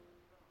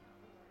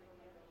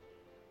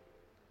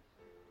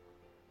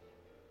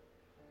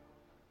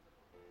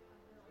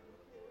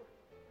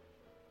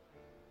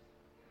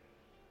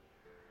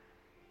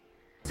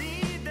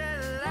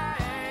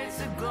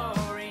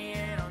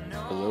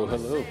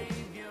Hello.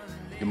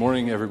 Good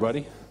morning,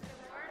 everybody.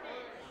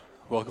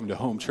 Welcome to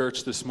Home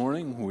Church this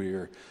morning.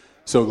 We're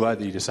so glad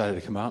that you decided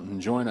to come out and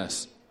join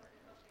us.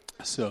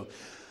 So,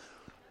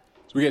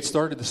 as we get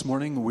started this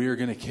morning, we are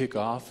going to kick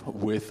off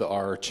with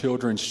our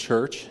children's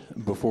church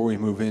before we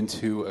move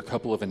into a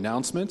couple of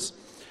announcements.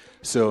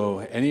 So,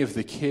 any of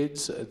the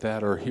kids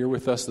that are here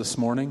with us this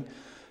morning,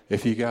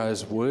 if you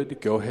guys would,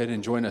 go ahead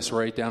and join us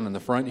right down in the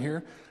front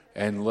here.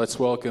 And let's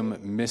welcome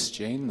Miss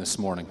Jane this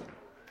morning.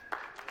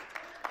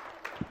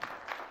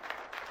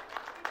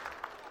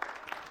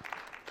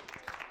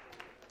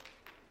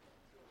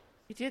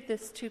 You did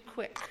this too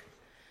quick.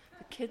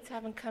 The kids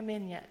haven't come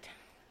in yet.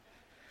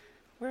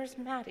 Where's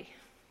Maddie?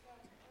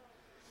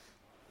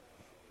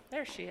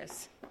 There she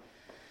is.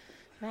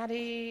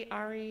 Maddie,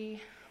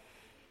 Ari.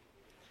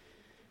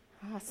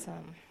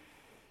 Awesome.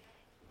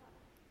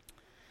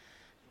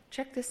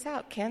 Check this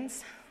out,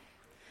 Kens.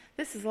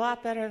 This is a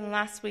lot better than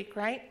last week,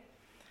 right?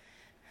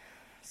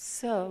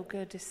 So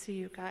good to see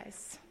you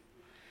guys.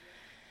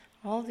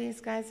 All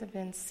these guys have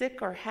been sick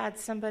or had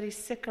somebody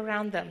sick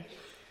around them.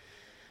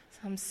 So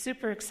I'm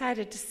super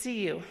excited to see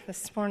you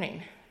this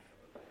morning.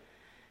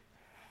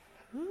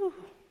 Ooh.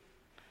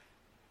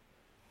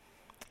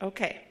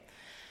 Okay.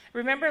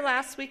 Remember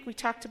last week we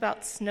talked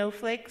about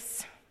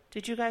snowflakes?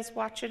 Did you guys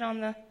watch it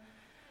on the...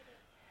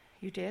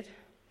 You did?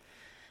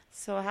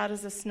 So how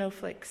does a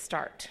snowflake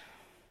start?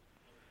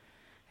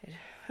 It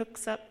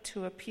hooks up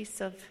to a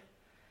piece of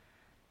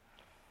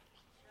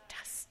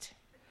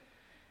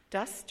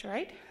dust,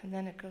 right? And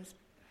then it goes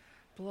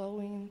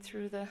blowing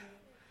through the...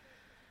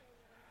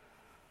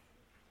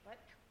 What?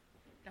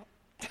 No.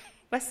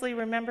 Wesley,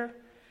 remember?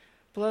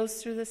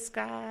 Blows through the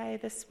sky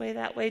this way,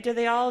 that way. Do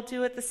they all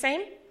do it the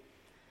same?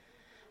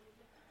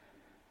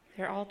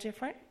 They're all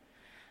different?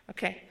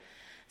 Okay.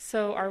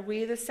 So are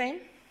we the same?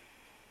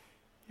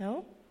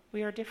 No?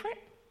 We are different?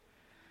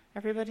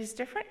 Everybody's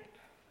different?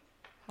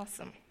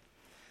 Awesome.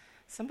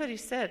 Somebody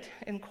said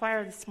in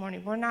choir this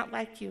morning, we're not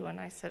like you. And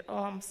I said,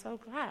 oh, I'm so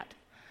glad.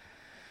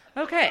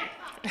 Okay.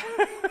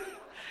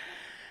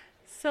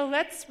 So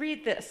let's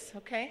read this,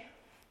 okay?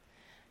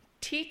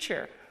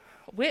 Teacher,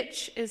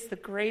 which is the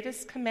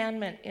greatest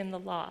commandment in the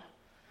law?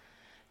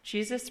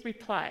 Jesus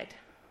replied,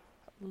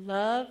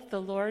 love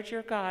the Lord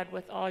your God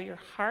with all your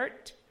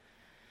heart,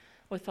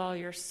 with all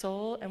your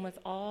soul, and with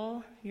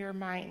all your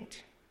mind.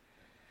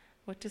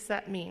 What does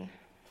that mean?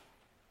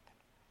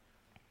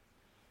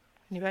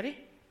 Anybody?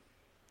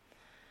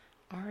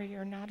 Ari,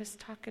 you're not as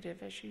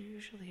talkative as you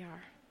usually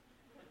are.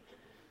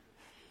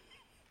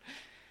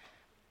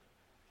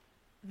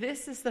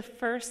 This is the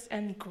first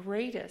and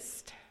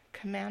greatest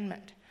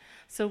commandment.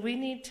 So we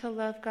need to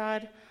love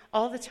God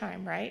all the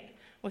time, right?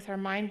 With our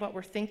mind, what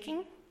we're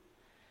thinking.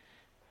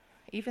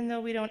 Even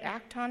though we don't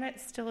act on it,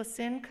 it's still a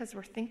sin because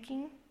we're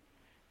thinking,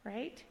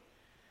 right?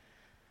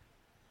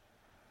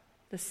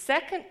 The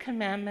second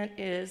commandment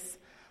is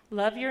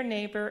love your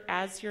neighbor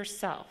as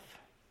yourself.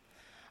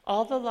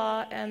 All the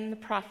law and the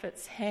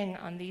prophets hang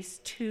on these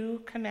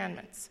two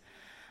commandments.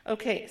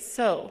 Okay,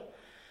 so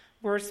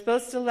we're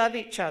supposed to love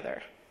each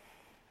other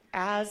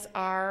as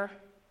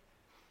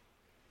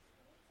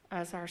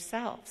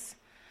ourselves.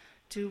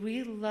 Do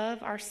we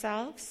love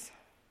ourselves?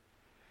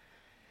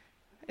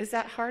 Is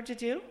that hard to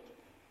do?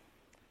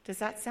 Does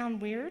that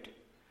sound weird?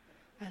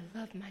 I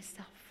love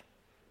myself.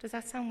 Does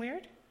that sound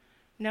weird?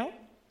 No?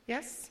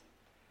 Yes?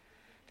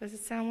 Does it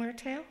sound weird,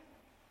 Tail?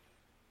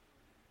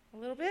 A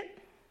little bit?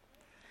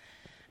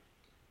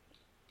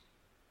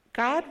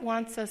 God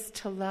wants us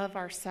to love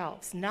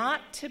ourselves,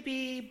 not to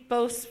be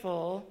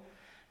boastful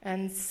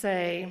and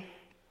say,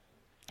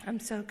 I'm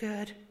so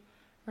good,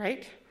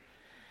 right?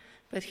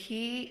 But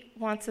he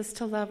wants us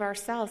to love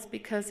ourselves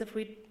because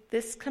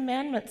this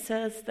commandment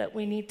says that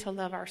we need to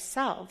love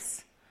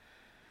ourselves,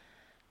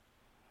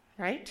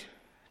 right?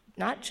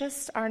 Not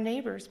just our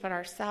neighbors, but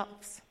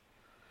ourselves.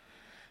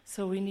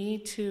 So we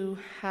need to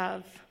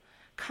have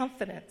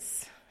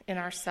confidence in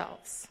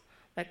ourselves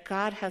that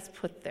God has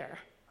put there,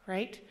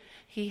 right?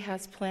 He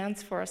has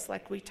plans for us,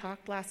 like we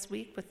talked last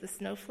week with the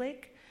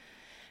snowflake.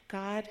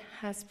 God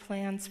has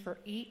plans for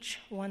each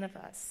one of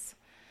us,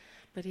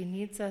 but he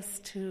needs us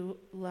to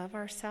love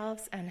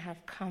ourselves and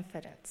have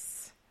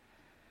confidence,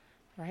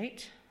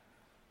 right?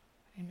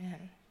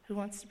 Amen. Who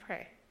wants to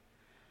pray?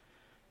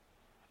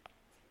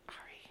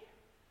 Ari?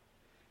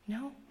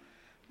 No?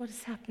 What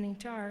is happening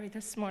to Ari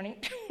this morning?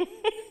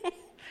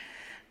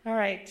 All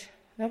right.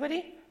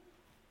 Nobody?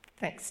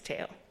 Thanks,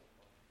 Tail.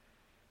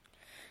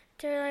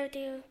 Dear Lord,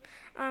 do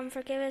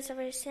forgive us of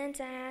our sins,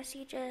 and I ask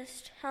you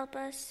just help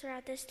us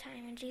throughout this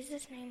time. In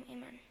Jesus' name,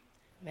 amen.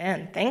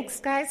 Amen. Thanks,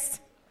 guys.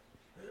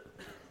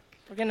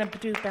 We're going to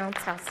do bounce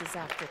houses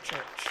after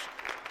church.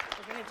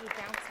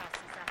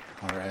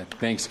 All right.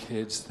 Thanks,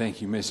 kids.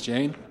 Thank you, Miss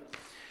Jane.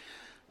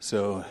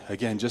 So,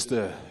 again, just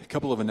a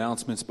couple of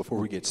announcements before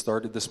we get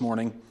started this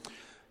morning.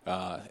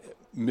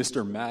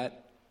 Mr.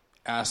 Matt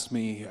asked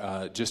me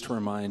just to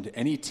remind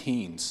any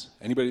teens,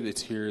 anybody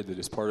that's here that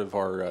is part of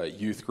our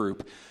youth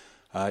group,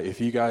 if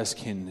you guys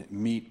can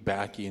meet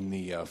back in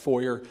the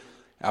foyer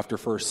After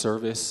first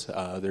service,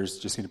 there's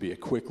just going to be a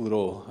quick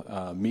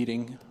little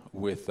meeting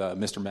with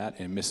Mr. Matt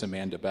and Miss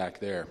Amanda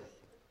back there.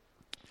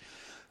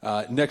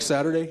 Next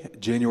Saturday,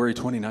 January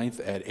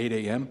 29th at 8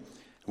 a.m.,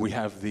 we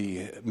have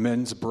the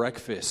men's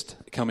breakfast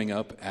coming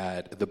up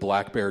at the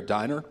Black Bear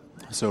Diner,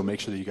 so make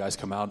sure that you guys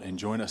come out and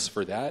join us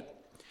for that.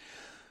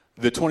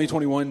 The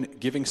 2021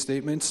 giving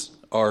statements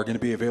are going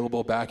to be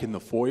available back in the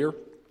foyer.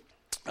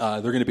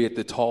 They're going to be at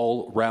the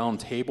tall,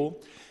 round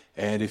table,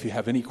 and if you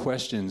have any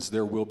questions,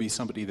 there will be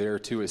somebody there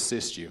to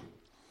assist you.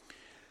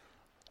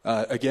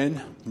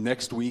 Again,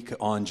 next week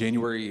on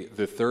January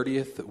the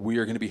 30th, we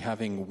are going to be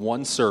having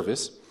one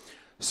service.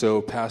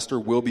 So Pastor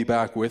will be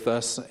back with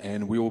us,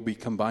 and we will be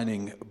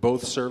combining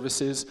both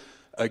services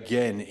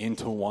again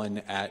into one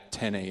at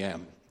 10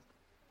 a.m.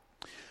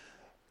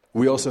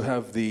 We also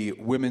have the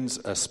Women's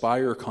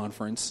Aspire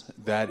Conference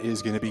that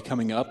is going to be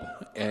coming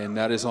up, and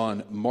that is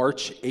on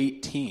March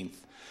 18th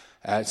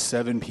at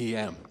 7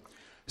 p.m.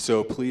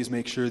 So please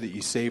make sure that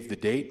you save the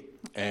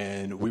date,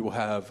 and we will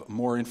have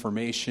more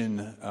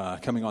information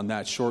coming on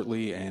that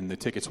shortly, and the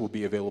tickets will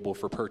be available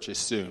for purchase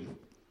soon.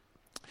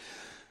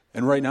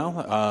 And right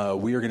now,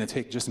 we are going to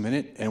take just a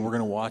minute, and we're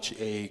going to watch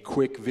a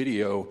quick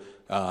video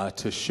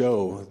to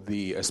show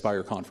the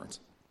Aspire Conference.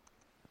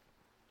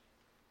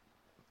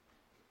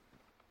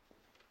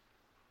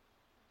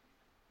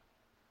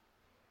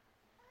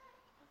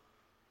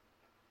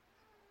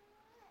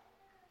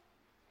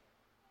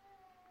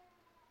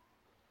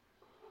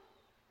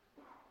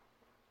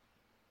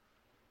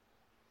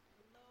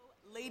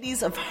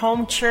 Ladies of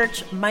Home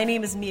Church, my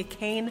name is Mia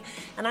Kane,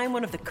 and I'm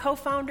one of the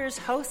co-founders,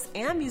 hosts,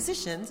 and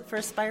musicians for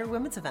Aspire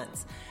Women's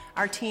Events.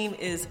 Our team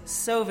is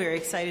so very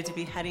excited to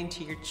be heading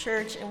to your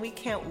church, and we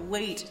can't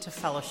wait to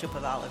fellowship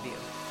with all of you.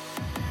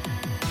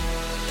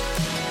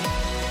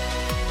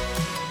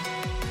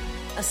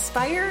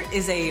 Aspire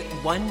is a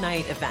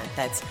one-night event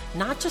that's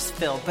not just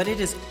filled, but it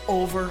is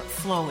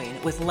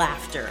overflowing with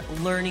laughter,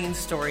 learning,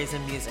 stories,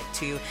 and music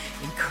to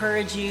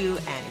encourage you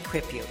and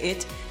equip you.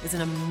 It is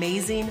an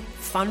amazing,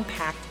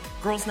 fun-packed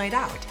girls' night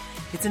out.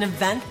 It's an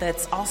event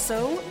that's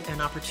also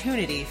an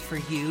opportunity for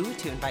you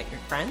to invite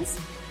your friends,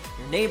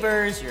 your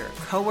neighbors, your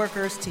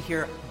coworkers to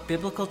hear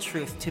biblical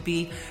truth, to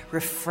be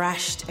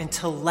refreshed, and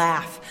to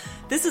laugh.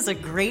 This is a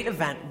great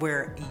event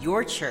where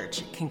your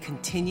church can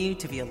continue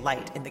to be a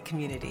light in the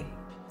community.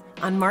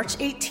 On March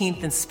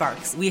 18th in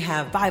Sparks, we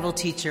have Bible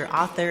teacher,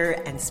 author,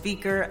 and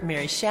speaker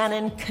Mary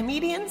Shannon,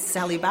 comedian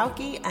Sally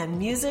Bauke, and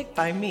music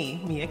by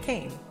me, Mia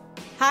Kane.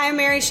 Hi, I'm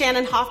Mary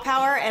Shannon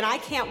Hoffpower, and I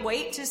can't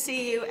wait to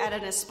see you at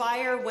an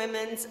Aspire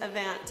Women's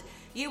event.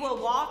 You will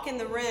walk in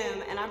the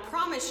room, and I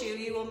promise you,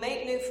 you will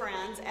make new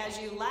friends as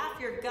you laugh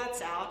your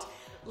guts out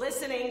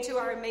listening to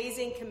our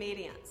amazing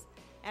comedians.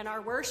 And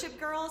our worship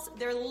girls,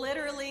 they're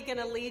literally going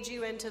to lead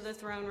you into the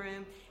throne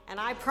room. And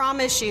I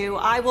promise you,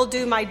 I will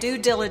do my due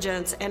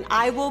diligence, and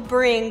I will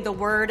bring the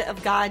Word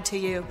of God to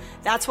you.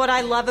 That's what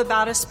I love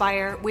about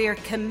Aspire. We are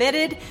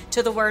committed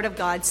to the Word of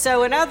God.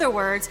 So in other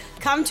words,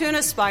 come to an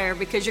Aspire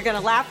because you're going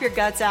to laugh your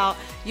guts out,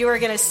 you are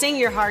going to sing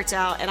your hearts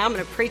out, and I'm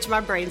going to preach my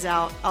brains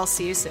out. I'll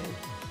see you soon.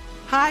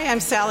 Hi, I'm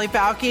Sally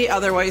Bauke,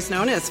 otherwise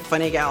known as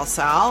Funny Gal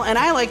Sal, and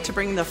I like to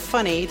bring the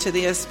funny to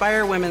the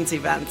Aspire Women's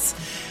events.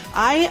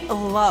 I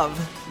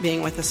love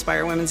being with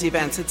Aspire Women's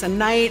events. It's a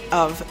night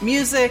of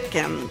music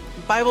and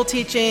Bible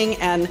teaching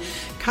and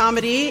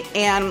comedy,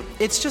 and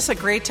it's just a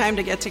great time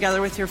to get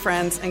together with your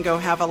friends and go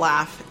have a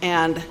laugh.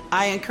 And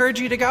I encourage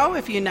you to go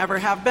if you never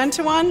have been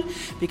to one,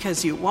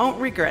 because you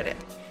won't regret it.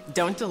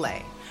 Don't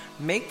delay.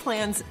 Make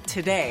plans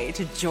today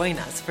to join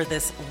us for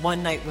this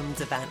one-night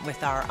women's event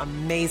with our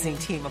amazing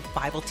team of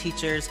Bible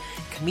teachers,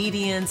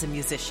 comedians, and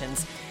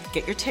musicians.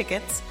 Get your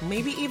tickets,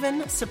 maybe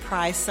even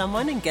surprise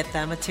someone and get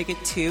them a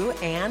ticket too,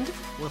 and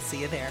we'll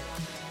see you there.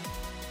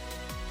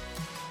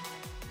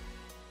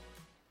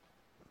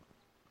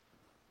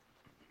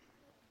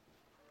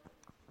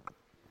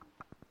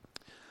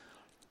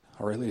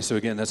 All right, ladies, so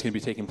again, that's going to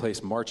be taking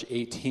place March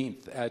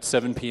 18th at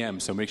 7 p.m.,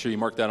 so make sure you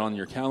mark that on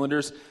your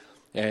calendars,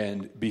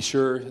 and be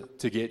sure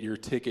to get your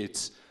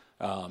tickets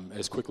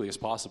as quickly as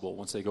possible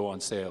once they go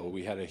on sale.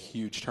 We had a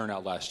huge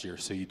turnout last year,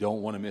 so you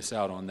don't want to miss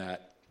out on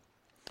that.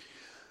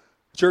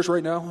 Church,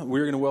 right now,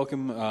 we're going to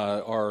welcome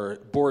our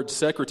board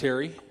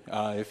secretary.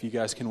 If you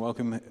guys can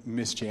welcome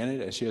Miss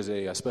Janet, as she has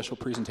a special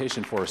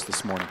presentation for us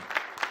this morning.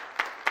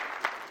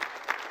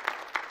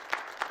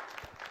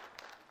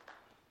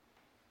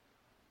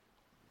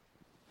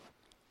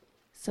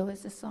 So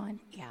is this on?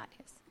 Yeah,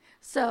 it is.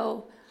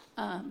 So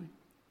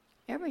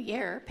every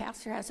year,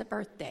 Pastor has a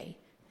birthday.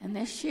 And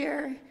this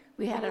year,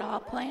 we had it all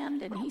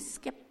planned, and he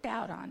skipped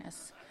out on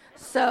us.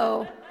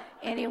 So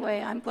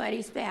anyway, I'm glad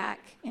he's back.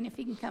 And if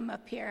you can come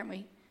up here and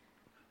we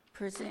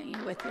present you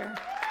with your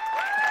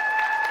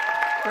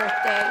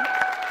birthday.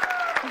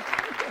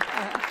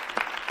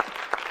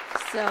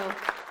 So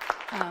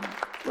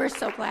we're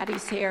so glad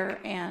he's here,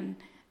 and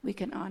we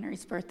can honor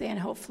his birthday. And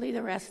hopefully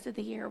the rest of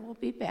the year will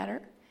be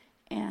better.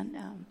 And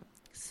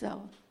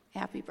so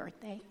happy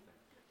birthday.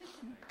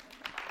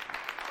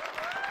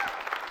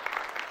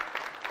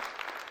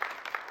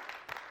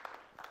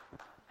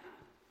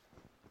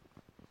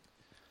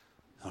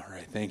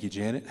 right, thank you,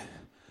 Janet.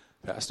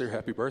 Pastor,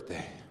 happy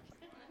birthday.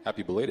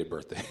 Happy belated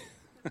birthday.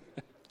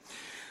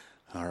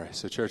 All right,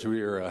 so church,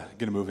 we are going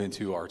to move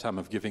into our time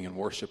of giving and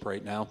worship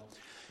right now.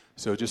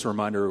 So just a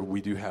reminder,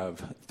 we do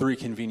have 3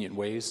 convenient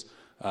ways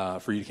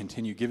for you to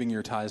continue giving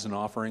your tithes and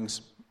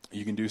offerings.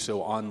 You can do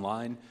so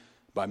online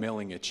by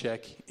mailing a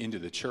check into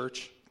the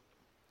church,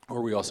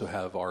 or we also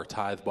have our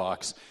tithe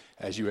box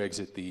as you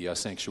exit the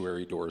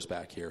sanctuary doors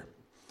back here.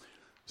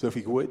 So if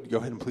you would, go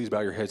ahead and please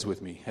bow your heads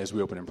with me as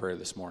we open in prayer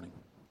this morning.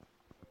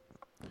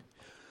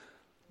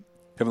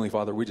 Heavenly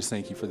Father, we just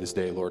thank you for this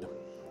day, Lord.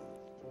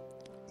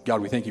 God,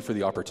 we thank you for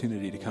the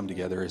opportunity to come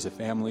together as a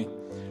family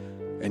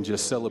and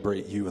just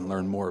celebrate you and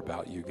learn more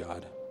about you,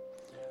 God.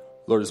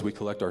 Lord, as we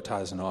collect our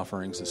tithes and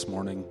offerings this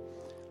morning,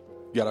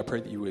 God, I pray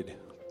that you would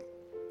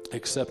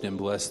accept and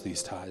bless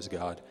these tithes,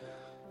 God.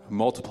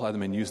 Multiply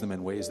them and use them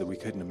in ways that we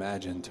couldn't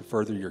imagine to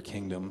further your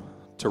kingdom,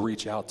 to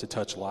reach out, to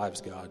touch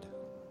lives, God,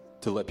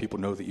 to let people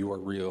know that you are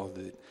real,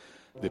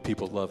 that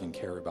people love and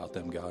care about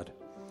them, God.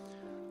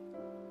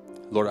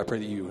 Lord, I pray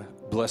that you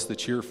bless the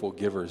cheerful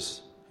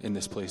givers in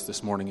this place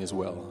this morning as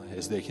well,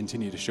 as they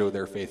continue to show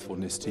their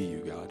faithfulness to you,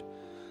 God.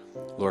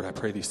 Lord, I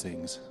pray these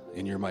things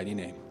in your mighty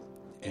name.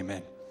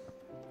 Amen.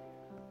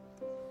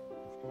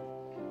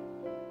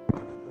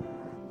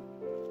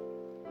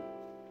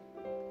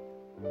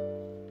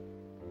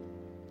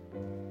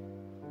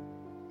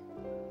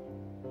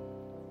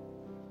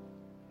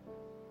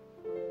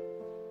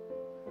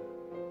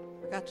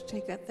 Forgot to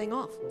take that thing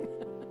off.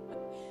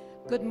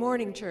 Good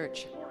morning,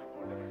 church.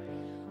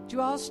 Do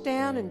you all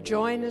stand and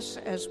join us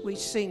as we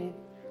sing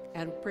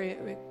and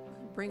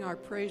bring our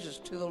praises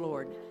to the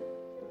Lord?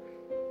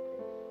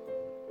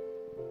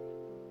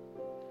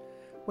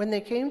 When they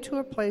came to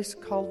a place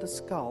called the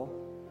Skull,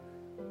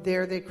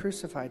 there they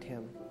crucified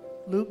him.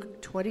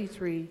 Luke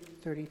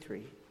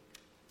 23:33.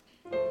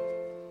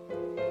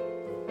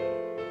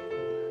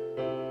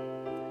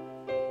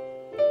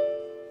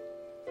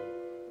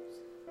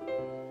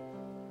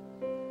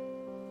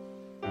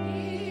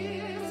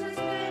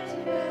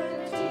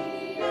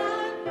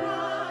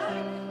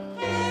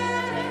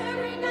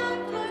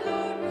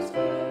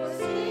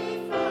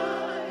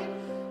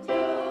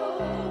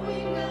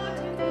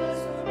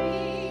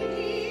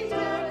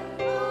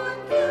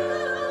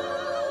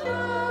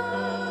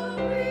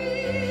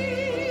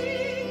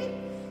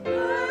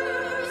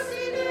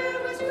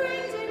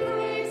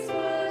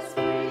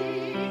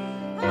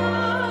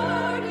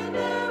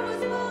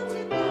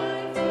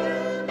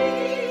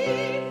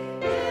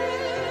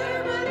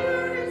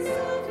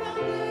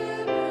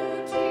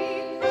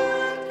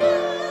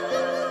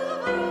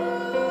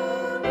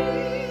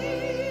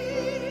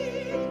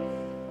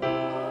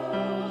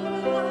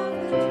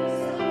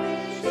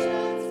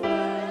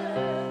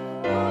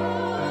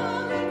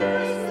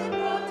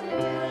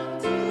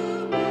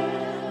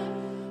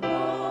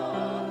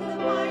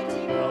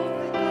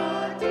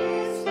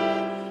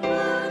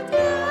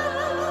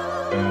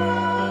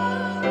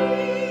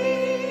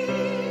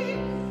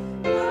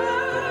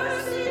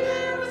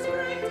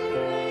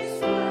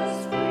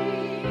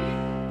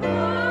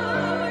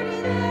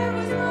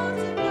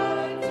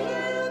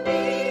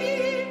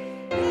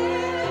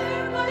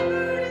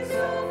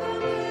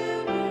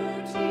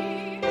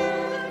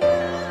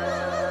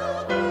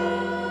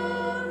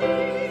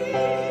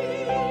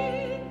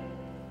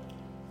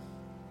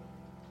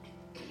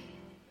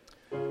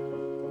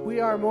 We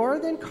are more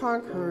than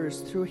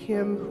conquerors through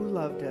him who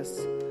loved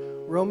us.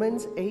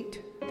 Romans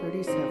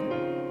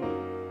 8:37.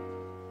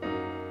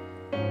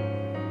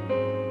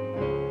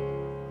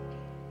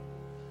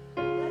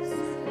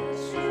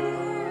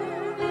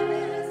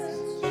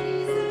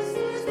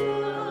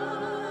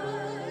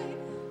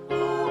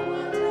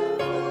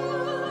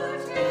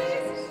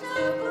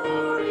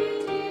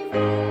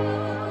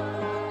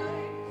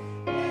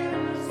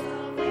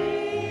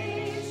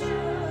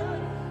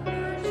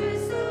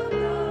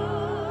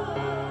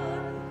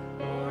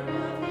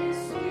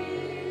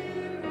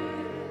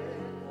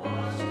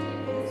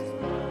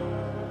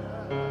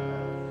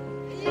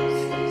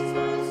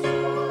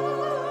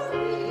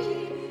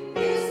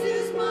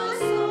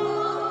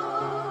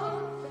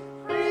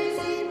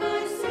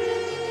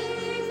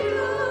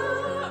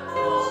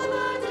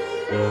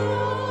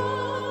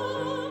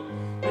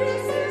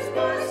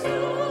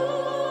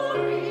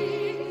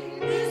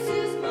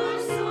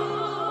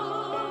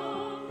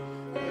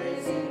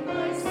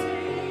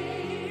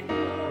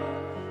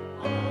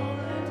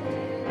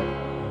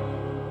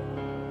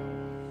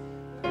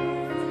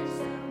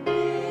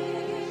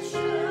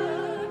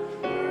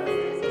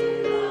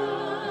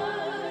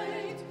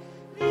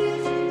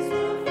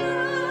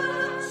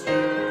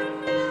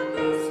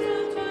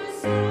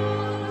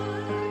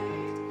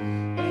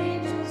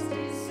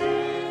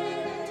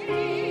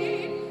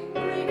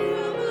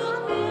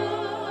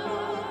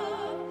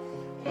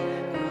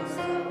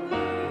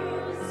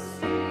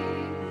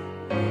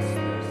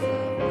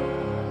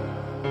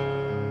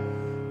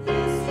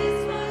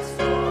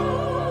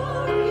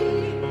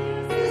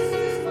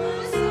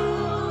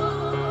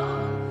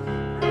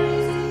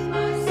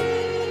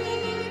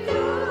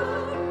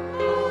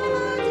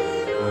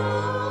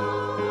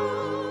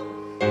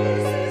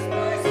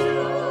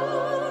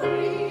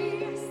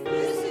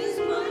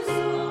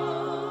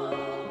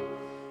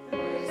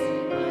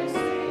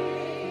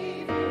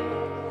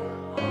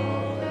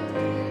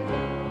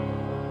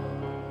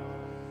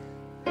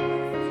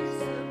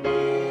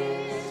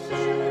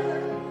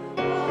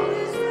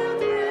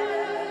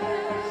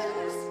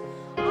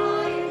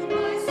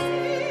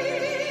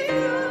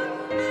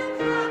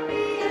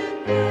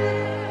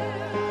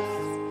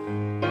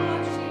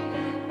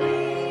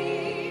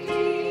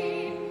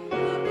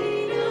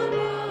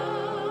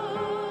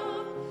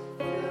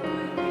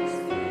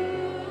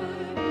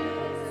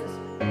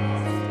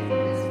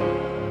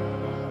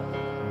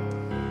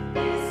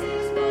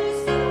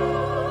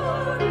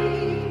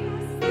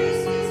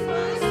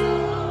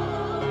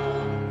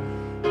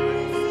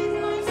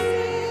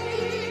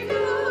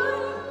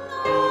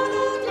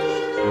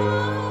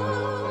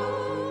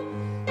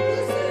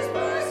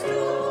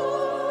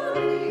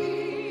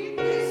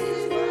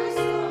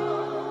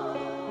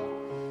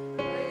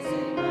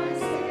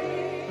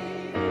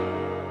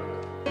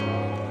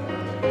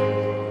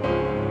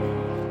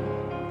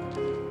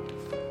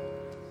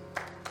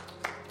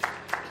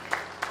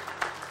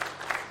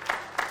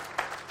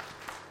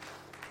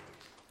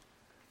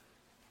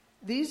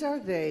 These are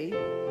they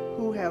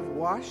who have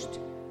washed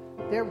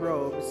their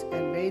robes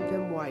and made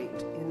them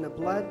white in the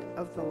blood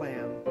of the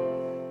Lamb.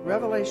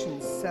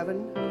 Revelation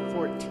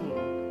 7:14.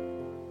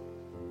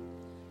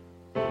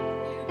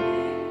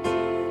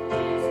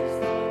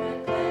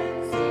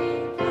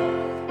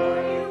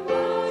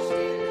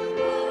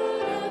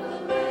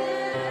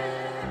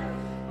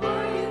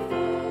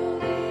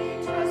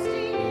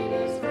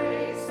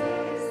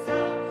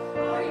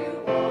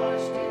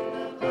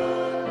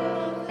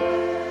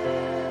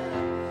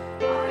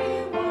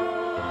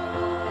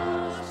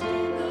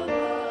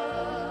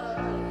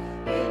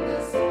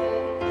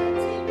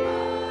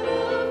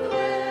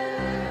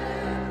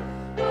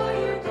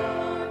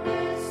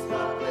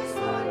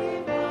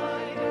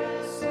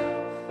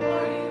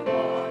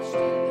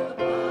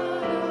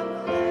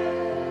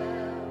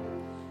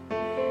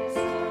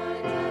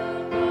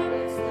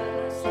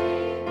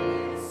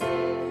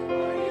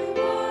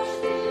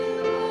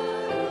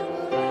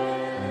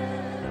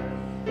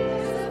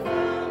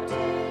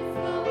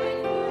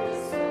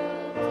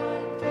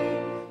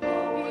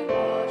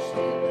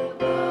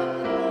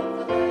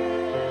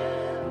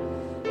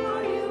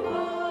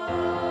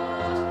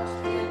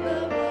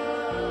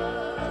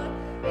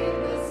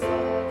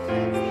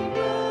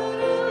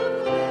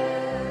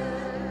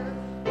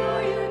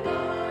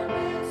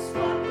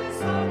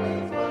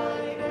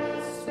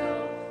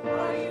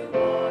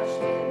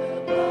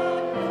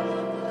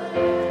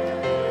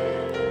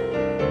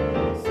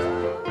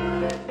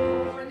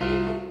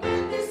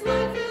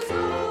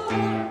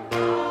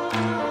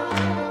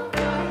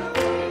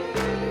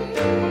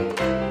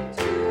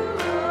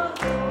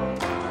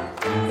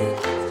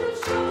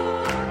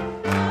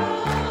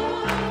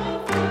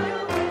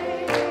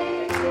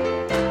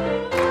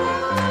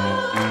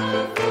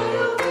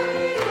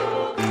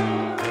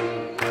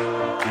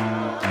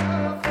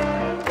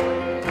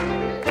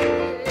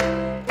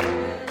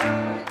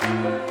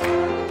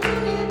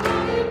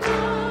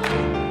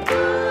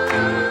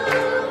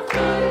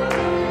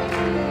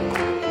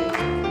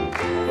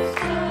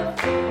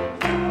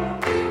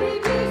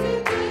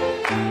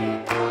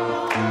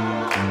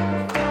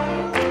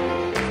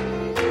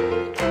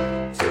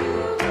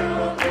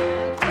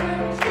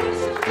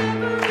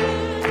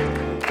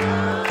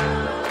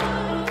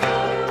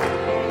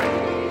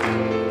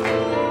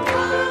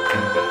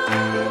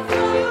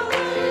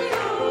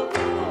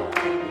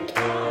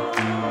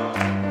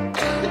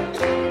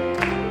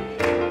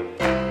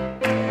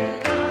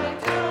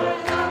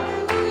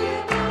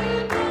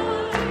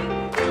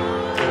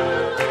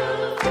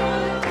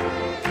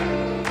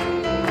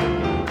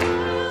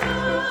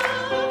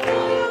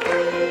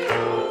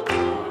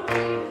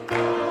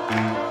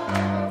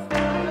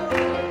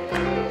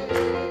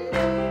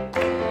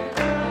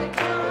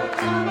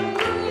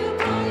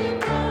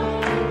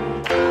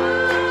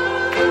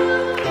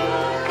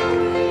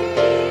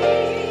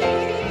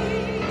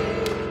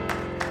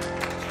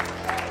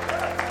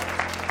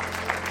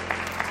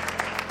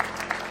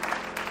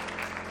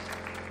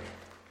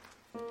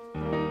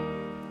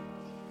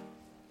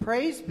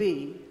 Praise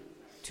be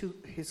to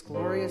his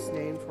glorious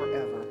name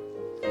forever.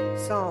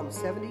 Psalm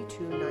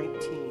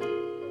 72:19.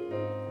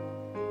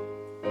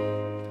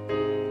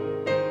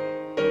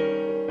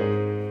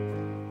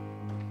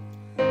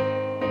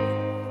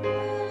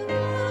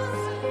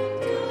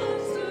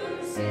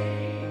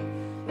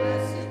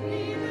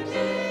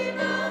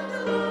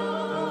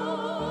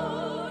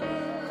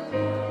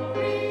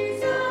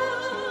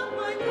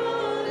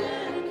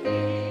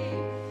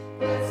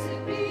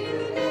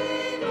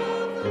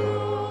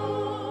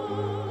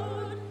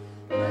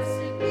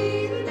 Blessed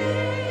be the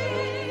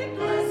name,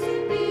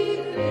 blessed be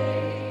the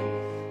name.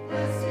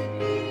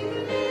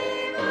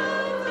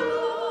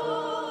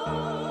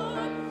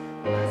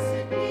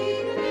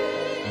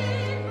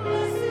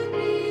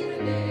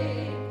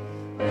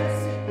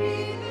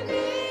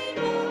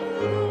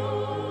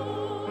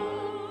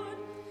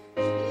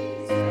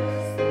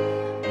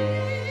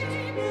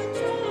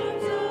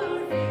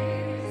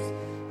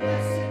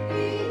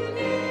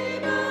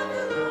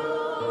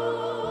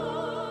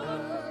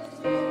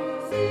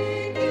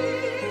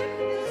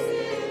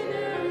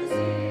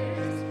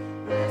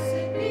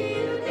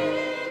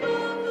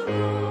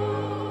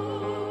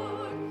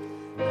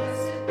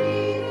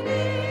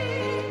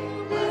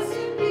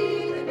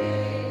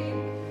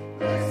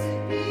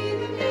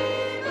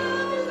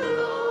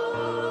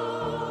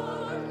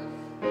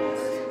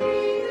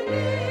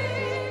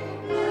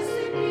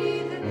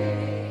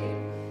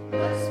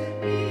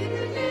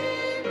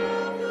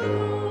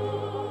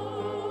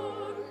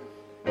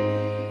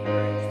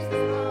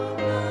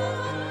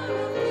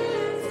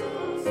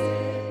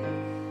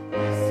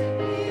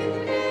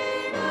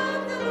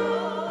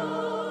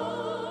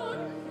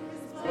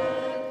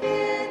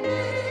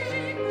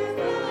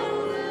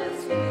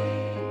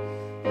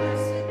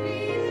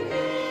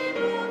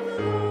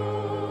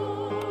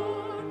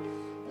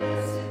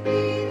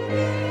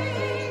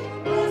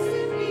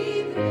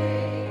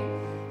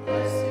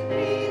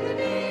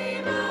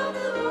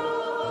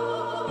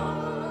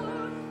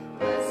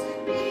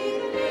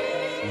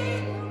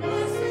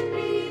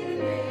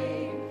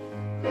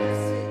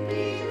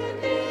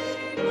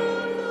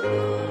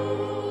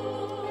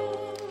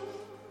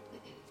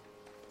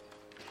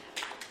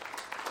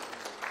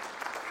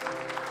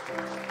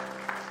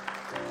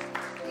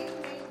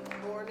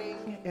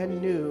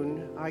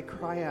 I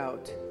cry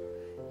out,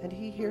 and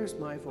he hears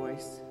my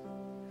voice.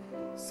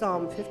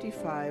 Psalm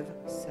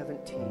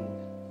 55:17.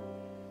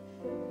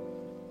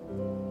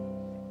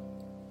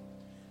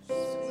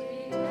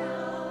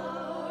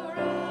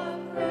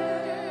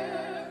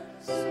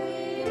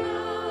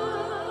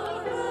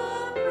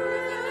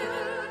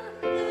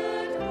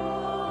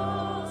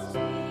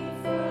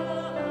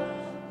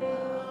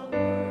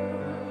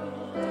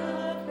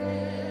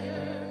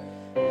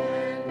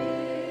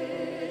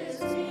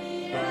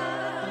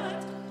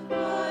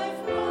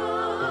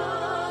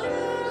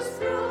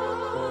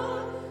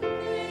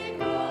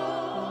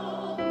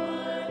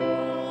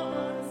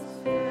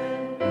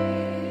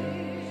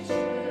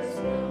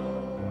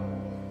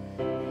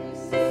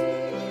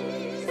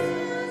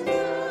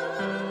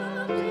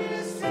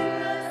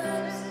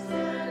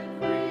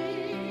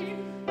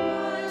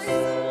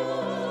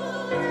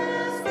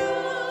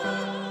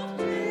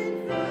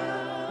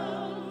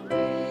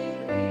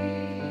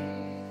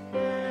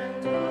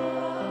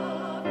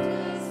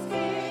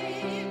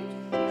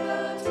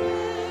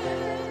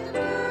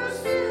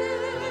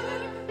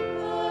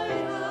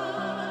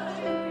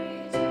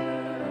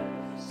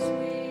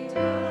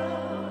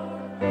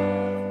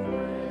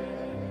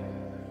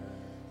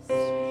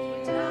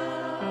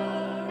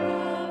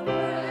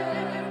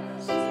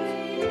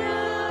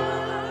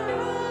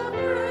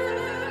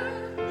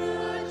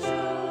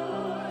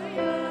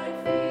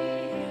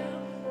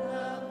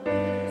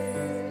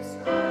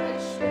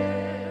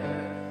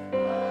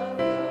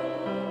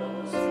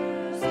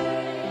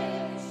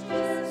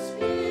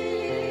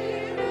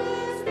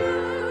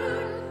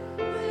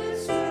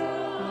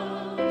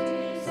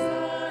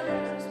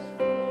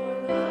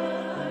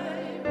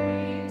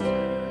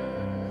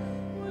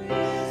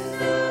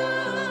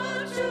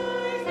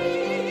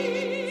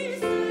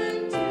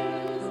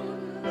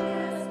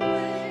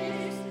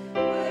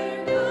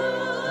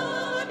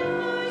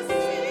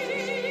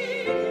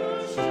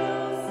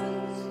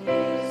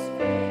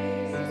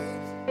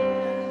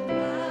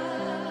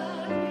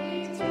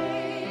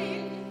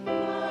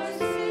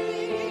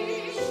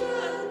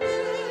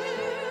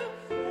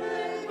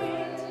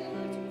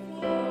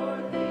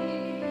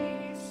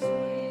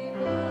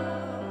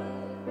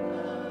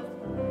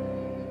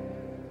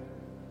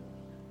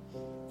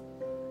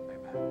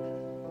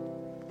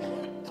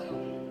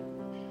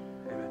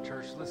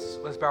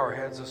 Let's bow our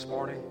heads this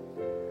morning.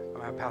 I'm going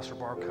to have Pastor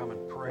Barb come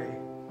and pray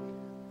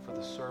for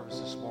the service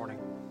this morning.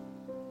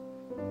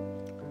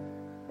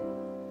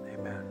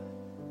 Amen.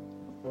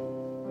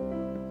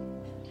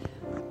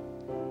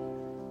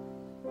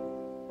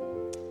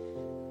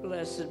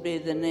 Blessed be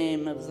the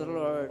name of the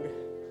Lord.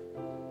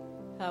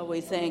 How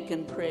we thank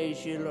and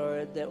praise you,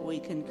 Lord, that we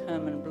can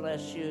come and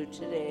bless you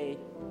today.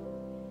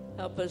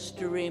 Help us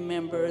to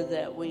remember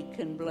that we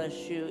can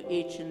bless you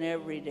each and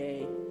every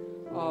day,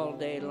 all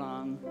day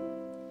long.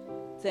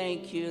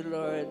 Thank you,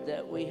 Lord,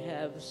 that we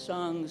have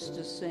songs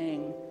to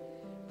sing,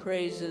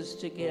 praises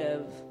to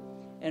give,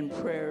 and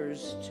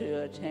prayers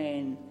to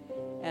attain,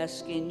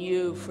 asking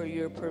you for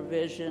your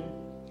provision,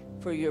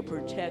 for your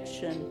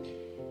protection,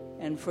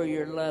 and for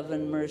your love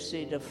and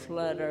mercy to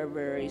flood our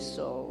very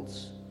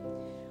souls.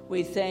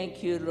 We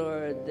thank you,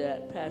 Lord,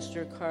 that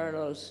Pastor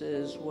Carlos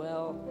is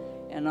well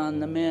and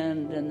on the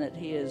mend and that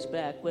he is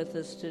back with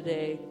us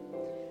today.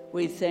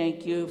 We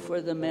thank you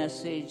for the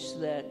message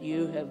that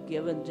you have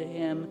given to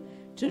him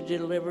to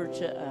deliver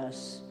to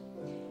us.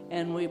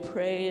 And we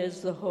pray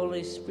as the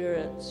Holy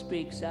Spirit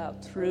speaks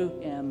out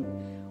through him,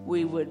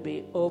 we would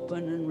be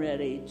open and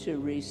ready to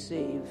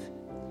receive.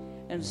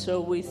 And so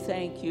we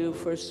thank you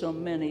for so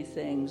many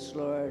things,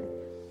 Lord.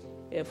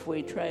 If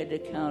we tried to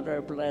count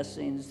our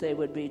blessings, they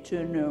would be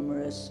too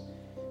numerous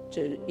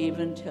to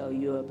even tell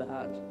you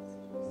about.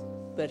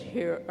 But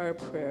hear our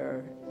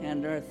prayer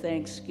and our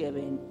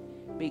thanksgiving,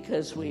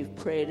 because we've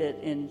prayed it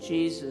in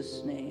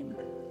Jesus' name.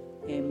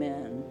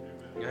 Amen.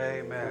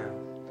 Amen.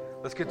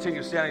 Let's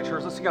continue standing,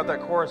 church. Let's sing out that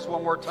chorus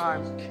one more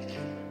time.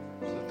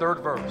 The third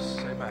verse.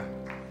 Amen.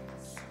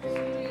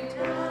 Sweet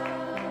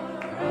hour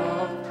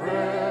of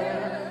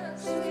prayer,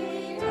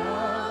 sweet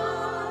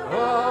hour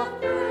of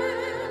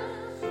prayer,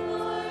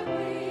 Lord,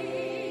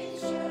 we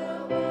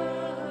shall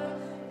our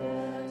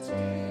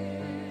petition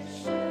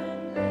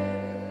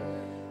bear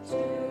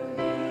to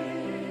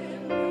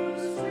Him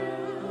whose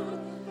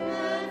truth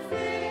and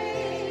faithfulness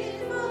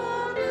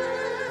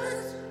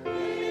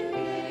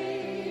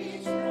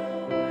engage the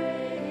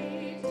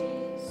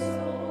waiting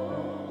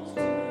souls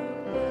to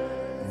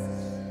bless.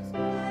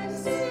 And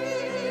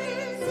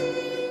since He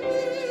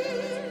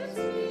lives,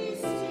 we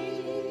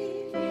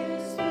seek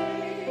His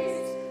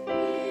face.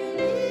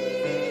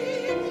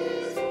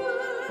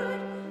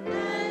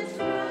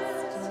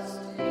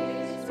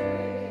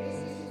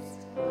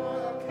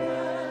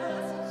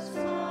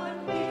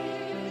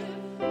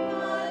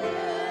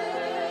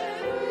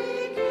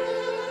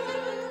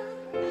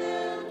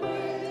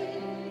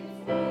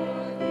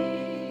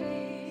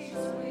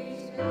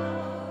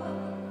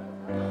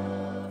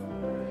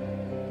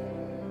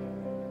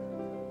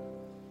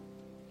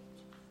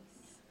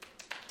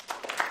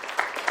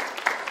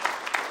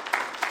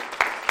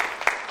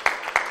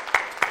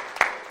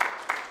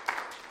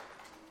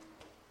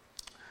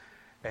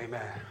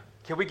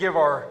 Can we give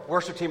our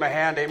worship team a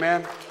hand?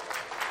 Amen.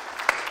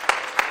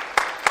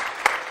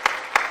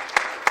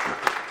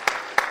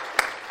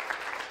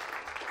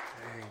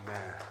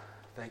 Amen.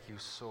 Thank you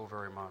so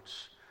very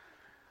much.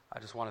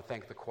 I just want to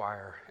thank the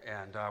choir,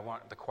 and I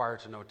want the choir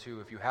to know too,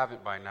 if you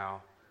haven't by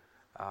now,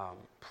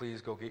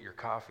 please go get your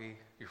coffee,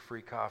 your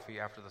free coffee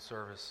after the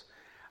service.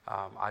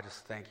 I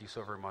just thank you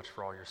so very much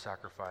for all your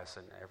sacrifice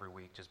and every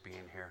week just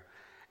being here.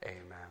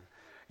 Amen.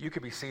 You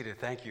could be seated.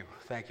 Thank you.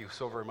 Thank you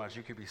so very much.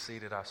 You could be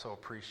seated. I so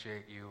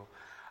appreciate you.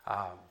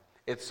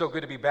 It's so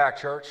good to be back,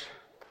 church.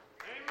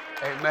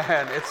 Amen.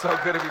 Amen. It's so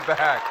good to be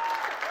back.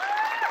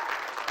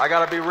 I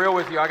got to be real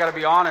with you. I got to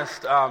be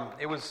honest.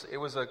 It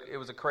was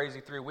a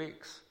crazy 3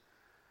 weeks.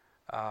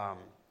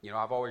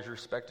 I've always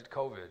respected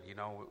COVID. You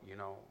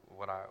know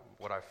what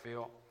I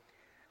feel.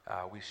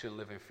 We shouldn't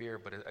live in fear.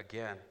 But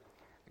again,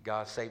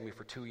 God saved me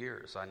for 2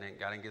 years. I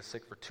didn't get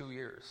sick for 2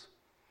 years,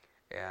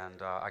 and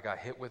I got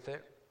hit with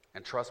it.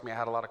 And trust me, I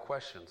had a lot of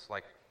questions.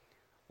 Like,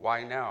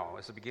 why now?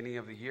 It's the beginning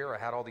of the year. I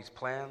had all these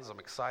plans. I'm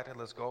excited.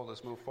 Let's go.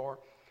 Let's move forward.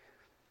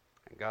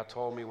 And God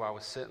told me while I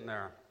was sitting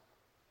there.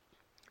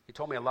 He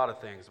told me a lot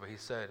of things, but he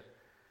said,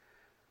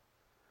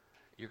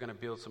 you're going to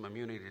build some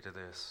immunity to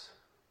this.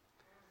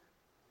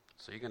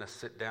 So you're going to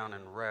sit down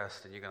and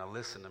rest, and you're going to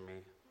listen to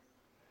me.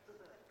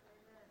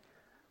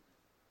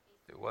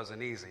 It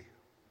wasn't easy.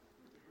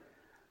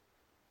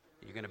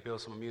 You're going to build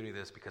some immunity to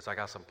this because I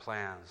got some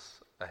plans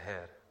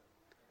ahead.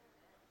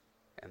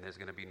 And there's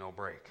going to be no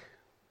break.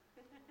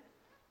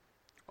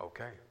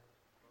 Okay.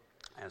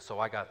 And so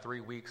I got 3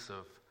 weeks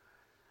of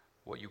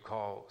what you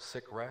call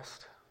sick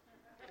rest.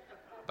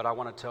 But I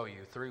want to tell you,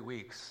 3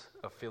 weeks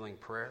of feeling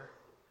prayer,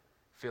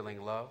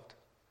 feeling loved,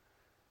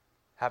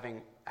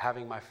 having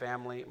my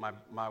family,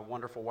 my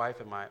wonderful wife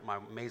and my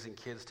amazing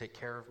kids take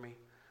care of me.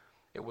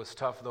 It was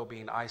tough, though,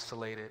 being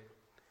isolated.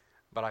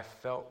 But I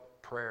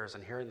felt prayers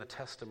and hearing the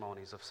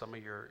testimonies of some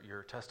of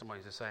your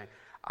testimonies are saying,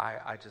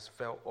 I just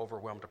felt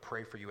overwhelmed to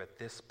pray for you at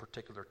this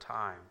particular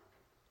time.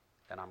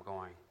 And I'm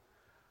going,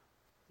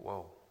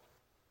 whoa,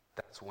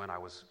 that's when I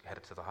was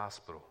headed to the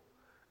hospital.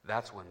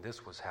 That's when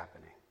this was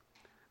happening.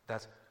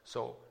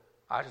 So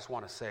I just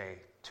want to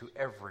say to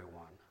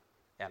everyone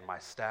and my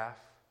staff,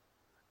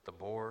 the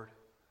board,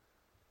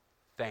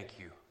 thank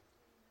you.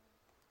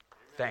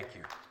 Thank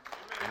you.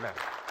 Amen.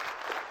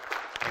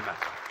 Amen.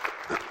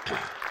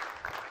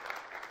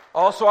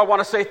 Also, I want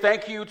to say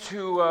thank you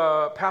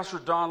to Pastor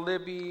Don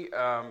Libby,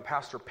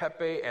 Pastor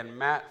Pepe, and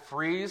Matt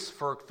Fries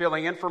for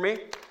filling in for me.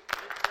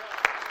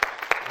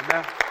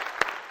 Amen.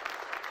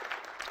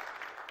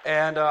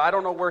 And I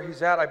don't know where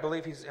he's at. I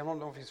don't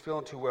know if he's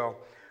feeling too well.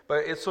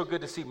 But it's so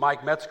good to see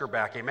Mike Metzger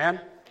back.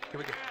 Amen?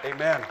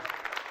 Amen.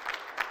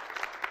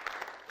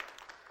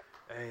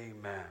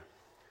 Amen.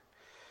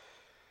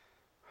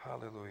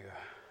 Hallelujah.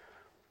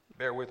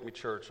 Bear with me,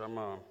 church. I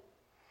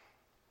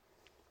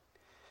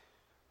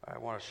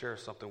want to share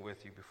something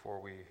with you before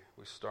we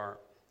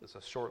start. It's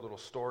a short little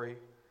story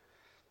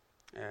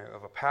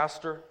of a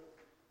pastor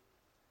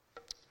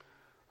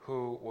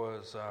who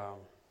was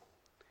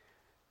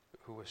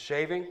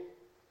shaving,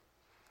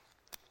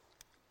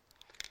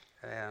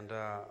 and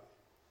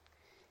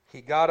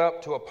he got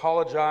up to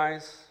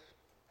apologize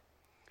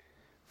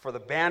for the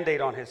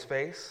Band-Aid on his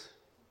face.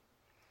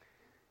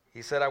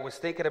 He said, I was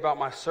thinking about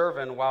my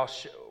sermon while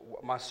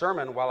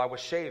I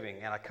was shaving,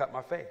 and I cut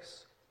my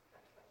face.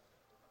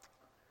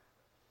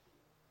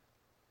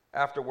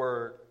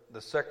 Afterward,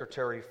 the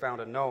secretary found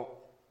a note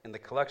in the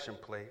collection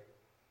plate.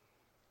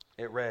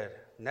 It read,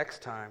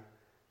 next time,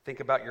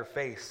 think about your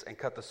face and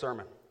cut the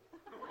sermon.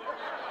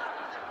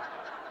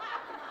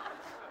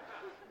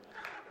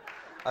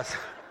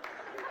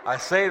 I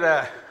say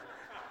that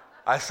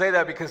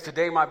because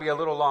today might be a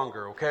little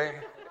longer, okay?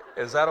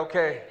 Is that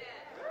okay?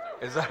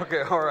 Is that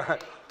okay? All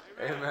right.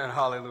 Amen.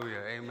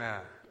 Hallelujah.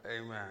 Amen.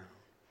 Amen.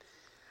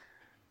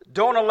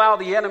 Don't allow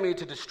the enemy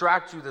to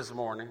distract you this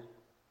morning.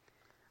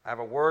 I have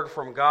a word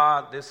from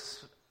God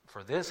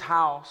for this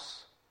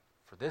house,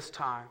 for this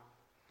time.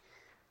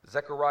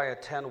 Zechariah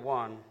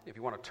 10:1. If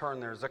you want to turn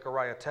there,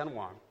 Zechariah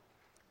 10:1.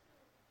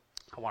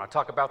 I want to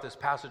talk about this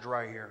passage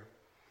right here.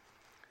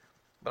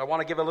 But I want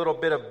to give a little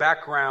bit of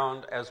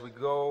background as we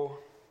go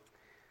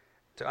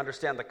to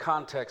understand the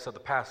context of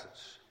the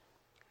passage.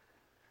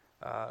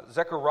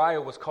 Zechariah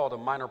was called a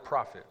minor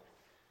prophet.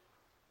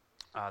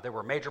 There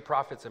were major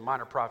prophets and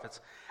minor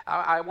prophets.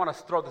 I want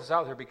to throw this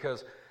out here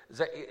because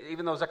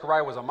even though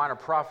Zechariah was a minor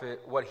prophet,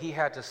 what he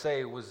had to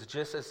say was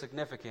just as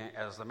significant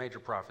as the major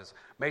prophets.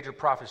 Major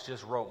prophets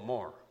just wrote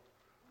more.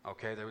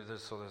 Okay,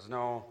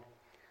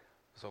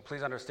 so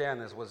please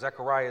understand this. What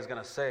Zechariah is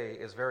going to say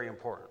is very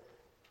important.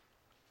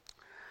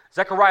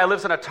 Zechariah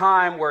lives in a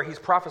time where he's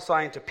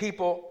prophesying to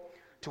people,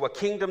 to a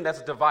kingdom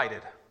that's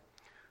divided.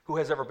 Who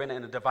has ever been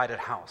in a divided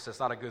house? That's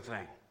not a good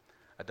thing.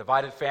 A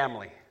divided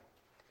family.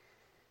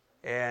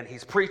 And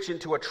he's preaching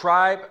to a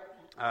tribe,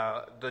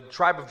 the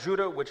tribe of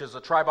Judah, which is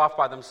a tribe off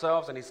by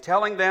themselves, and he's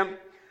telling them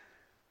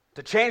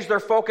to change their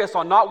focus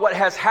on not what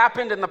has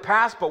happened in the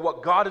past, but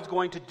what God is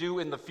going to do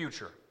in the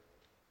future.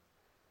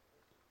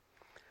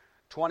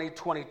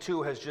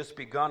 2022 has just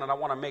begun, and I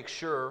want to make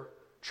sure,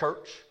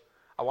 church,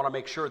 I want to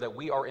make sure that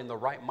we are in the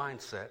right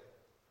mindset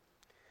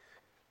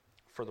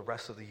for the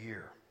rest of the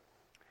year.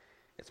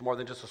 It's more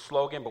than just a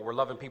slogan, but we're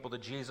loving people to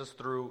Jesus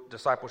through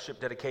discipleship,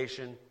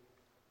 dedication.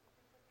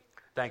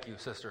 Thank you,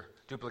 sister.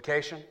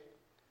 Duplication.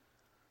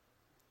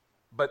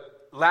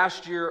 But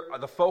last year,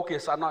 the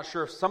focus, I'm not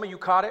sure if some of you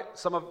caught it,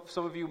 some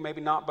of you maybe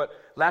not, but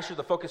last year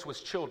the focus was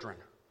children,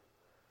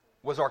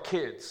 was our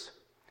kids.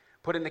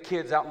 Putting the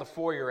kids out in the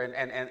foyer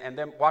and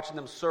then watching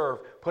them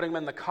serve, putting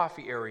them in the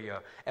coffee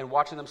area and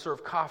watching them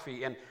serve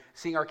coffee and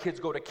seeing our kids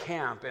go to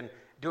camp and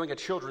doing a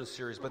children's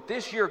series. But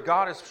this year,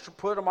 God has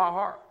put it on my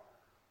heart,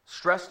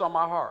 stressed on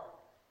my heart.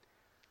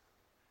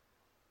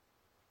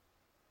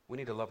 We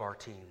need to love our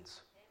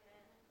teens.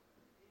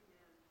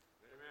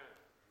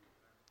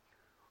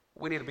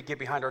 We need to get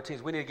behind our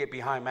teens. We need to get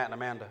behind Matt and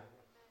Amanda.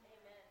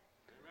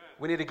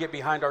 We need to get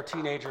behind our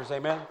teenagers.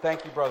 Amen.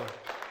 Thank you, brother.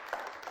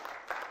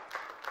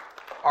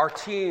 Our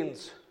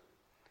teens.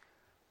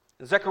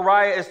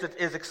 Zechariah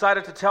is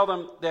excited to tell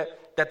them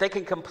that they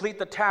can complete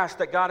the task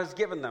that God has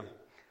given them.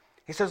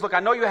 He says, look,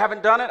 I know you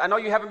haven't done it. I know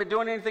you haven't been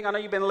doing anything. I know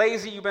you've been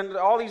lazy. You've been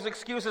all these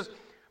excuses.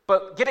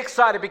 But get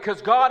excited because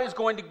God is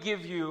going to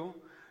give you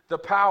the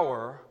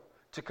power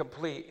to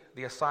complete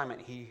the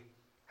assignment He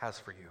has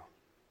for you.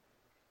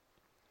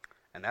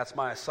 And that's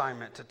my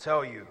assignment, to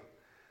tell you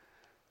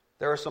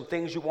there are some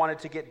things you wanted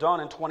to get done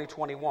in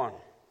 2021.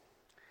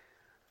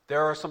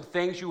 There are some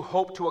things you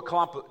hope to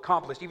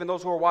accomplish, even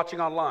those who are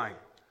watching online.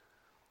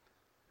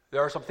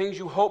 There are some things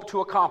you hope to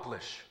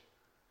accomplish,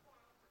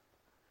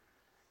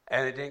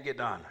 and it didn't get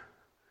done.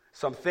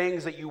 Some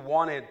things that you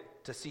wanted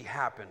to see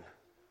happen.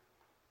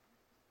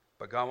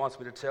 But God wants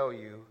me to tell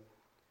you,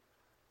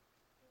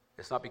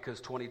 it's not because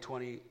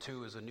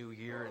 2022 is a new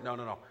year.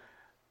 No.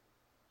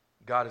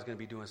 God is going to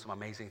be doing some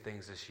amazing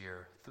things this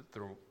year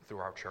through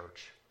our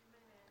church,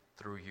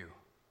 through you.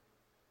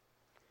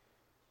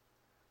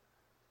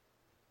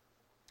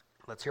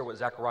 Let's hear what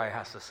Zechariah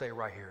has to say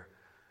right here.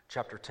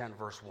 Chapter 10,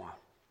 verse 1.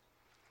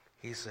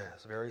 He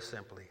says, very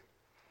simply,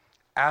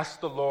 ask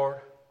the Lord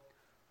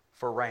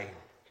for rain.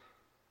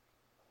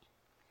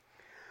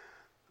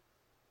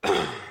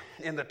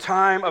 In the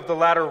time of the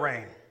latter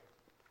rain,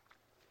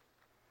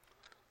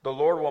 the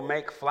Lord will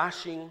make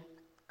flashing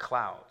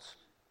clouds.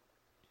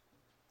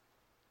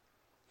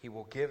 He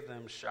will give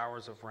them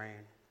showers of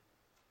rain,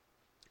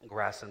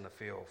 grass in the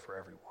field for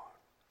everyone.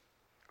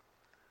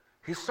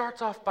 He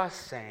starts off by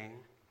saying,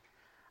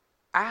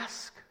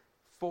 ask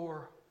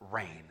for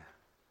rain.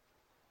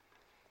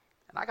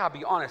 And I got to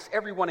be honest,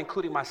 everyone,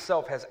 including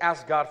myself, has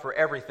asked God for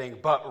everything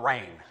but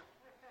rain.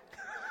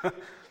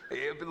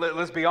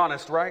 Let's be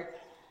honest, right?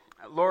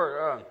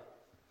 Lord,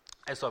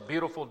 it's a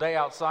beautiful day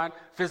outside,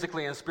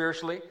 physically and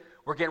spiritually.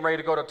 We're getting ready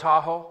to go to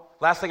Tahoe.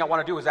 Last thing I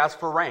want to do is ask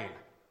for rain.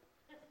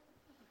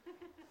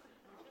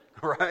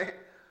 Right?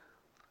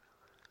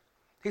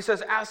 He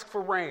says, ask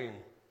for rain.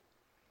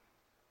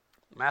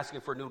 I'm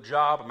asking for a new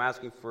job. I'm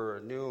asking for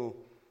a new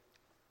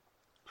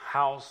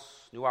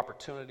house, new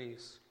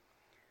opportunities.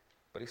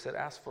 But he said,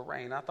 ask for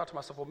rain. I thought to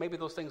myself, well, maybe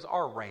those things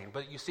are rain.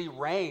 But you see,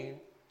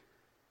 rain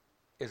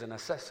is a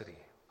necessity.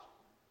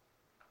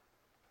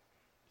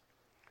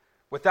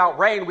 Without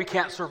rain, we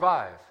can't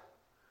survive.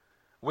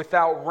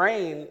 Without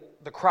rain,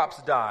 the crops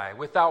die.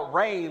 Without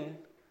rain,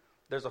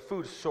 there's a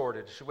food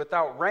shortage.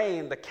 Without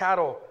rain, the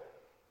cattle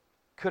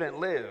couldn't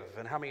live.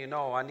 And how many of you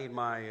know I need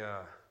my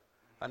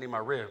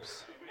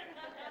ribs?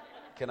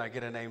 Can I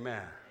get an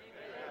amen?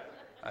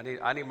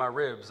 I need my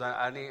ribs.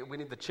 We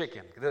need the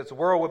chicken. This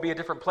world would be a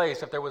different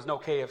place if there was no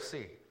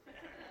KFC.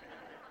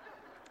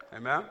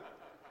 Amen?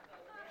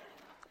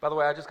 By the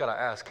way, I just got to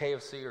ask,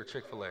 KFC or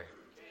Chick-fil-A?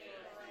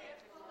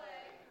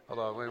 Hold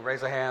on, we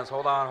raise our hands.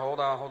 Hold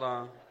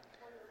on.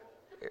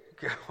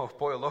 Oh,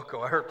 Pollo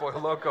Loco. I heard Pollo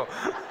Loco.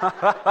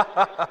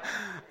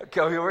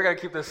 Okay, we're going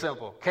to keep this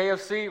simple.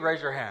 KFC,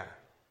 raise your hand.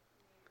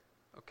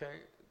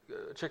 Okay.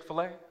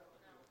 Chick-fil-A?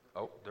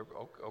 Oh,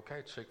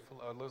 okay.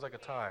 Chick-fil-A. Looks like a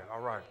tie.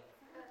 All right.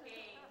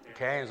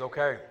 Canes,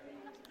 okay.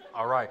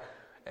 All right.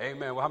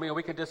 Amen. Well, how many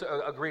we can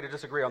agree to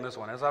disagree on this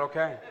one? Is that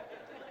okay?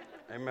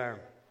 Amen.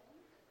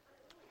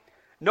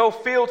 No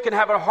field can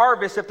have a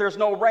harvest if there's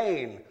no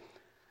rain.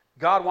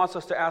 God wants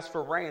us to ask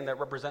for rain that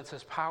represents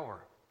His power,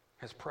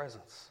 His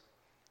presence.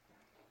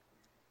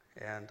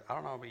 And I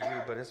don't know about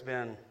you, but it's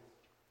been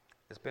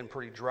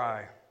pretty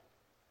dry.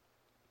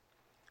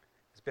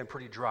 It's been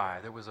pretty dry.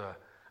 There was a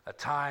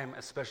time,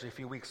 especially a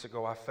few weeks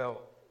ago, I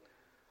felt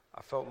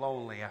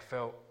lonely. I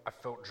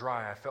felt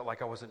dry. I felt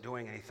like I wasn't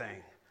doing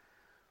anything.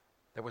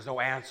 There was no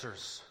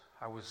answers.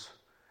 I was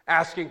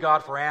asking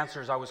God for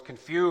answers. I was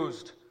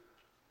confused.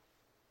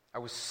 I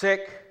was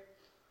sick.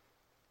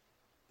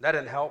 That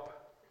didn't help.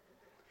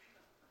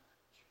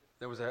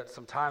 There was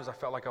some times I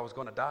felt like I was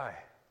going to die.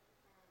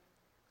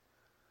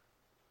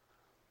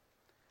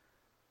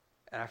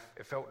 And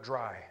it felt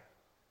dry.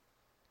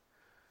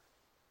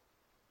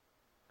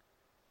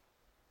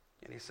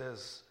 And he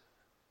says,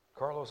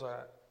 Carlos,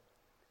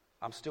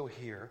 I'm still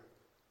here,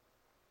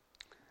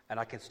 and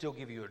I can still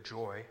give you a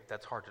joy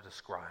that's hard to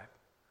describe.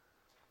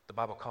 The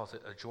Bible calls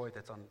it a joy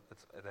that's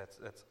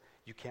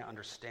you can't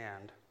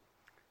understand.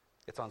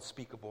 It's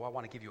unspeakable. I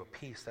want to give you a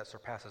peace that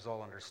surpasses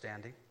all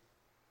understanding.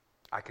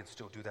 I can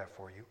still do that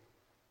for you.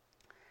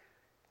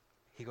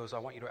 He goes, I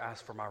want you to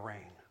ask for my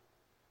rain.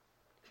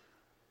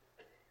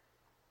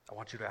 I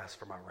want you to ask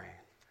for my rain.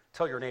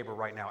 Tell your neighbor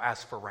right now,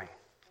 ask for rain.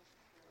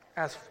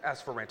 Ask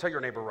for rain. Tell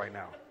your neighbor right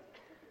now.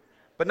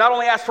 But not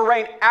only ask for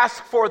rain,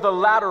 ask for the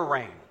latter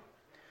rain.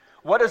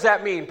 What does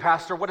that mean,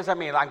 Pastor? What does that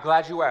mean? I'm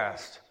glad you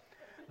asked.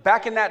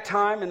 Back in that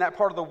time, in that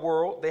part of the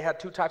world, they had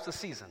two types of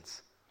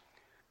seasons.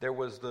 There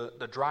was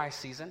the dry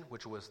season,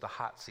 which was the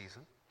hot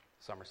season,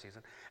 summer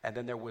season. And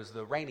then there was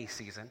the rainy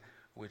season,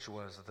 which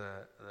was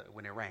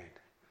when it rained.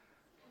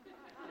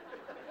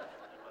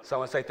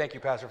 Someone say, thank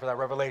you, Pastor, for that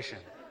revelation.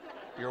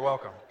 You're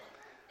welcome.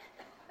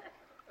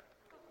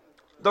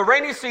 The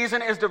rainy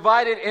season is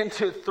divided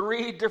into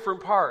three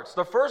different parts.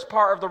 The first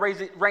part of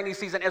the rainy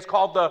season is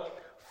called the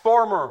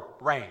former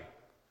rain.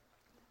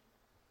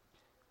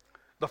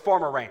 The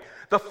former rain.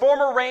 The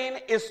former rain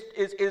is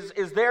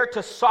there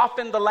to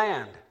soften the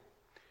land.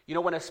 You know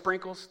when it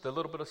sprinkles, the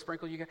little bit of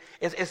sprinkle you get?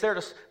 Is there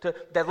to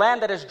the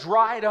land that is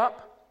dried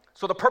up.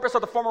 So the purpose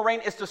of the former rain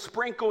is to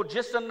sprinkle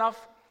just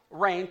enough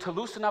rain to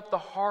loosen up the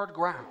hard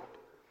ground.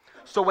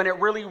 So when it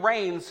really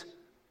rains,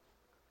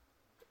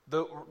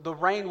 the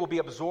rain will be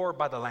absorbed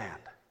by the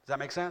land. Does that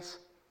make sense?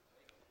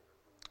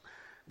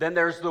 Then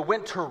there's the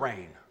winter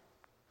rain.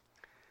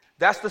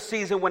 That's the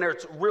season when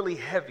it's really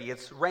heavy.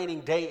 It's raining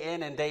day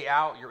in and day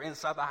out. You're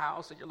inside the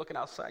house and you're looking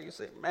outside. You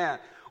say, man,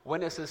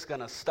 when is this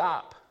going to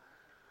stop?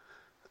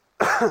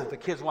 The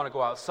kids want to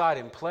go outside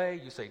and play.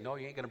 You say, no,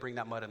 you ain't going to bring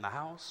that mud in the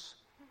house.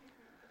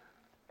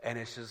 And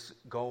it's just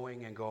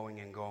going and going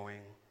and going.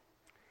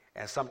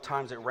 And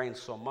sometimes it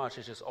rains so much,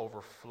 it's just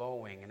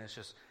overflowing. And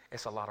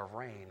it's a lot of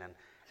rain.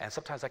 And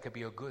sometimes that could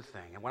be a good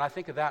thing. And when I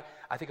think of that,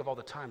 I think of all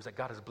the times that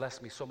God has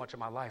blessed me so much in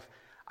my life,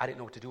 I didn't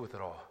know what to do with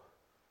it all.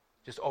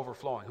 Just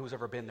overflowing. Who's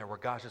ever been there where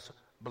God just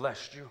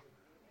blessed you?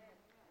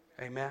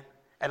 Amen.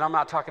 And I'm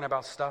not talking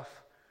about stuff.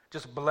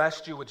 Just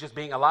blessed you with just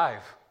being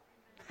alive.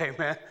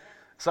 Amen.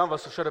 Some of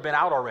us should have been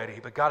out already,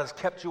 but God has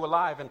kept you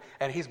alive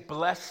and He's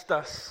blessed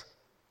us.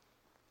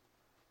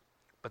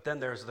 But then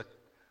there's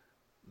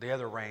the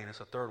other rain. It's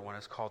the third one.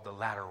 It's called the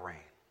latter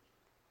rain.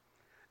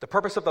 The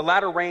purpose of the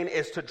latter rain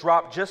is to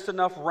drop just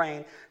enough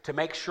rain to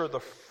make sure the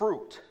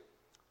fruit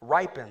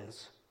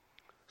ripens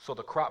so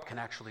the crop can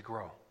actually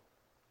grow.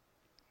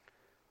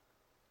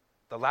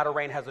 The latter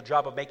rain has the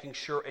job of making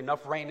sure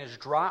enough rain is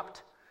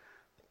dropped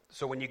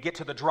so when you get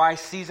to the dry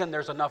season,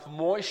 there's enough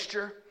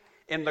moisture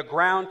in the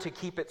ground to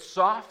keep it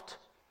soft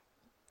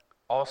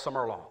all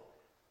summer long.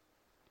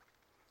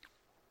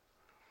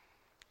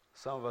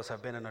 Some of us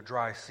have been in a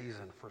dry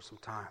season for some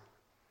time.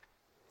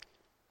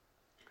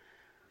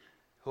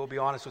 Who will be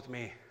honest with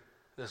me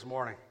this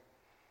morning?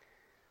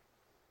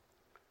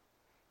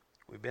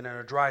 We've been in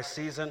a dry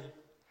season.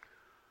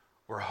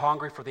 We're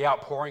hungry for the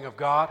outpouring of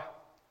God.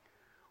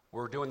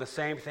 We're doing the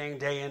same thing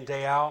day in,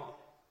 day out.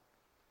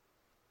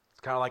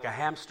 It's kind of like a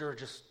hamster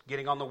just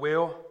getting on the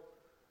wheel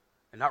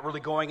and not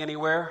really going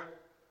anywhere,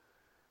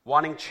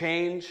 wanting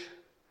change,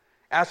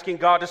 asking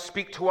God to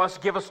speak to us,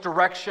 give us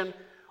direction.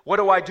 What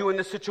do I do in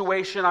this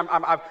situation?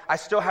 I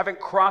still haven't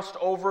crossed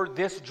over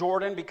this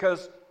Jordan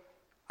because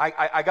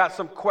I got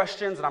some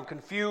questions and I'm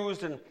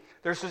confused and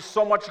there's just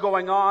so much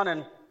going on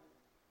and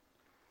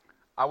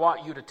I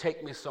want you to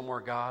take me somewhere,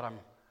 God.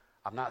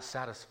 I'm not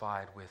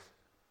satisfied with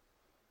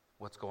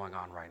what's going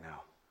on right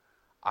now.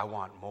 I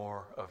want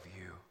more of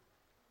you.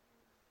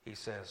 He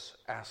says,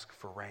 ask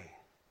for rain.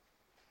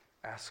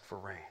 Ask for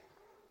rain.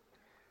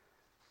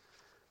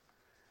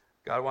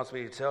 God wants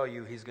me to tell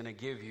you He's going to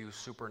give you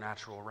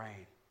supernatural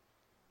rain.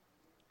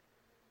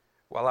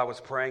 While I was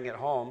praying at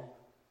home,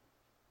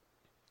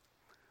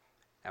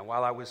 and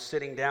while I was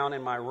sitting down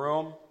in my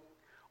room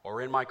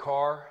or in my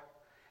car,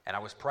 and I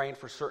was praying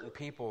for certain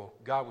people,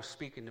 God was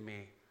speaking to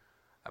me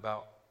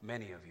about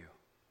many of you.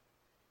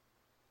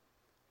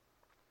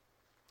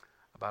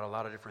 About a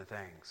lot of different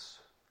things.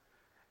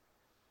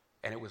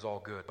 And it was all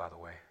good, by the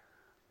way.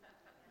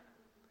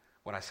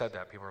 When I said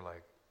that, people were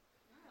like,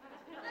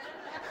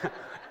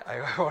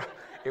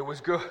 it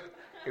was good.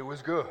 It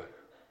was good.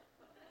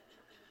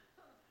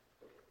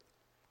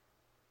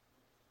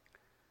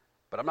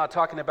 But I'm not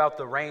talking about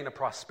the rain of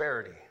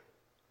prosperity.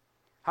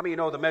 How many of you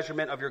know the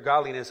measurement of your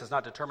godliness is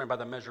not determined by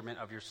the measurement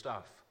of your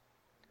stuff?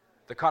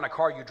 The kind of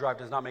car you drive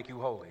does not make you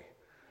holy.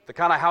 The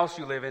kind of house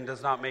you live in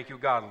does not make you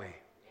godly.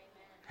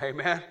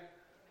 Amen?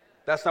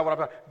 That's not what I'm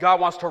talking about. God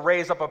wants to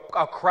raise up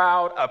a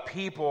crowd of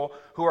people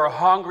who are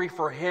hungry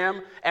for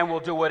Him and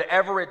will do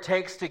whatever it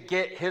takes to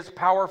get His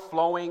power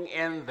flowing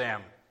in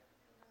them.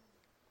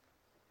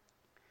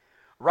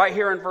 Right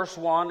here in verse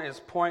 1 is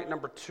point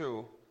number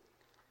 2,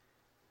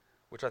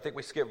 which I think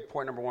we skipped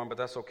point number 1, but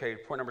that's okay.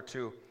 Point number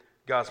 2,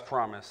 God's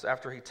promise.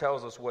 After He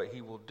tells us what He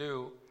will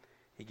do,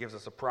 He gives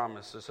us a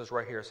promise. It says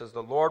right here, it says,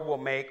 the Lord will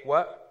make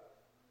what?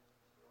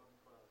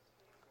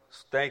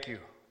 Thank you.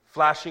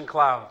 Flashing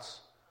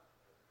clouds.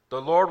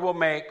 The Lord will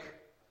make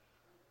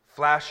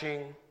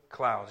flashing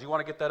clouds. You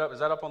want to get that up? Is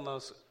that up on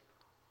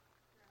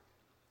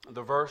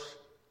the verse?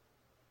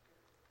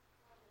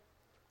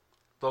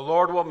 The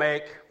Lord will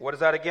make, what is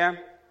that again?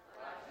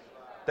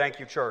 Thank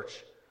you,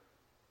 church.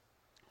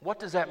 What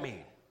does that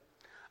mean?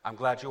 I'm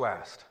glad you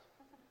asked.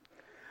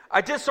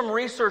 I did some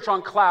research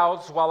on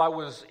clouds while I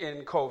was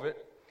in COVID,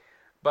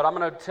 but I'm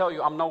going to tell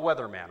you, I'm no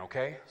weatherman,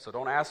 okay? So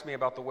don't ask me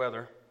about the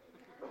weather.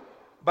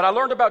 But I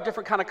learned about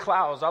different kind of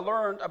clouds. I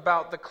learned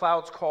about the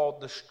clouds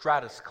called the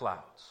stratus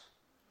clouds.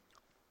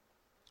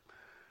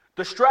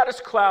 The stratus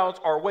clouds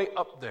are way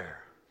up there,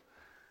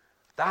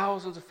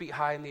 thousands of feet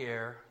high in the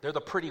air. They're the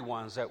pretty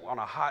ones that on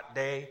a hot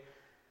day,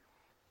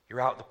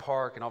 you're out in the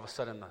park and all of a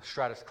sudden the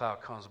stratus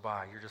cloud comes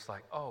by. You're just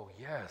like, oh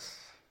yes,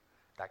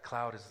 that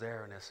cloud is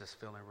there and it's just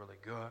feeling really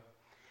good.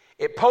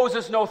 It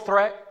poses no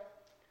threat.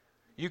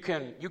 You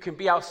can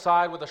be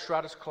outside with a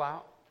stratus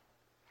cloud.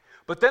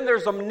 But then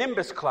there's a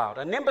nimbus cloud.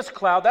 A nimbus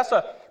cloud, that's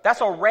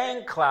a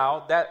rain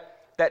cloud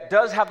that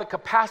does have the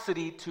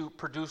capacity to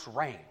produce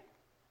rain.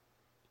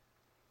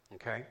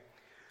 Okay?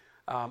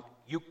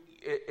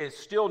 It's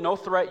still no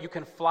threat. You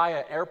can fly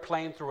an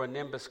airplane through a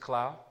nimbus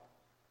cloud.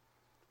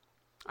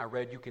 I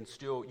read you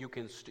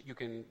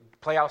can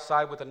play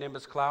outside with a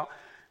nimbus cloud.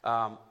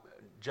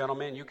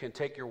 Gentlemen, you can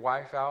take your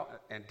wife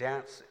out and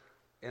dance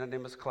in a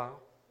nimbus cloud.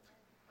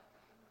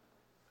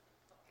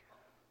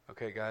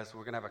 Okay, guys,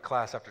 we're going to have a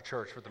class after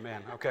church for the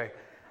men. Okay.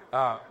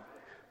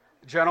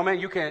 Gentlemen,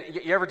 you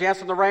ever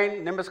dance in the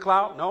rain, nimbus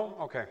cloud? No?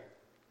 Okay.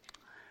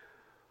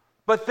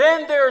 But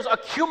then there's a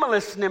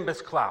cumulus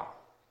nimbus cloud.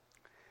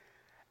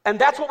 And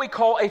that's what we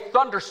call a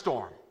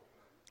thunderstorm.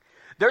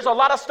 There's a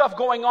lot of stuff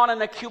going on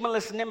in a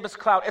cumulus nimbus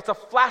cloud. It's a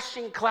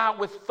flashing cloud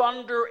with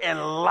thunder and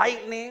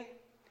lightning.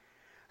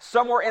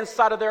 Somewhere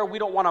inside of there, we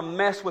don't want to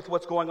mess with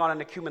what's going on in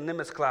the cumulus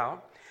nimbus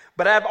cloud.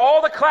 But out of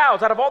all the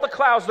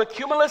clouds, the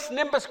cumulus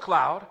nimbus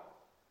cloud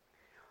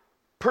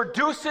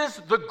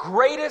produces the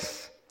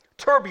greatest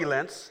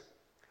turbulence,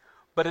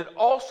 but it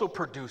also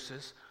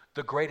produces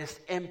the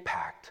greatest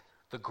impact,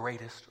 the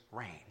greatest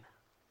rain.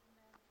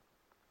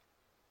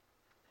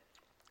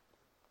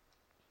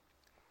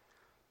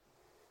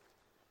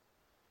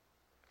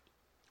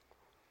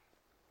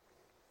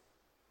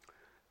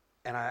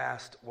 And I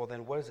asked, well,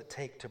 then what does it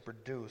take to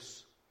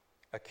produce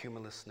a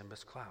cumulus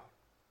nimbus cloud?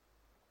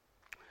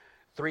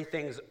 3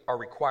 things are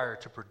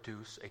required to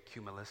produce a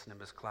cumulus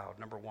nimbus cloud.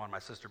 Number 1, my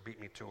sister beat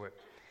me to it.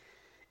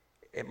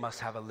 It must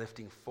have a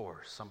lifting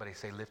force. Somebody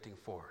say lifting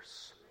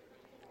force.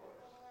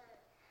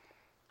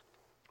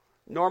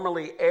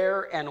 Normally,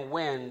 air and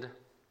wind,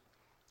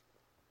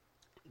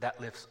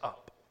 that lifts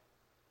up.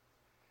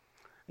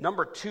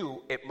 Number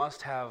 2, it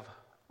must have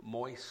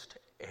moist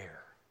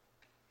air.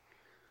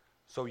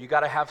 So you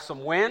got to have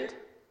some wind,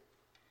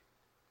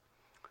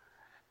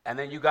 and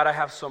then you got to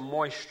have some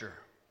moisture.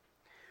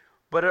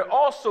 But it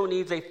also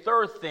needs a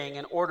third thing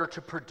in order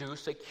to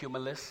produce a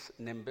cumulus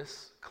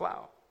nimbus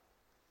cloud.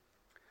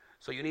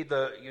 So you need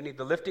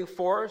the lifting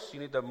force, you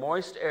need the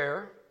moist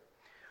air,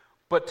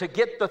 but to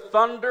get the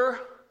thunder,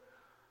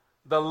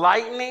 the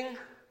lightning,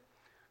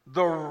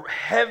 the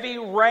heavy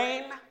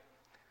rain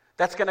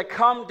that's going to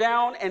come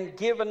down and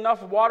give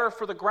enough water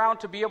for the ground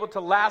to be able to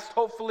last,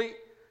 hopefully,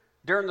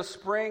 during the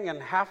spring and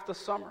half the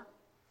summer.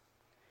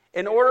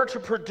 In order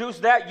to produce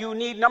that, you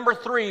need, number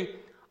 3,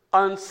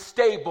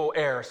 unstable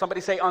air.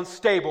 Somebody say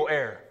unstable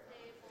air.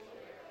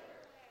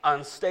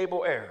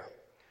 Unstable air.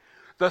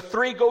 The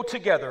 3 go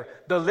together.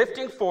 The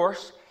lifting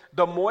force,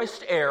 the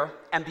moist air,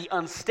 and the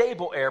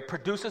unstable air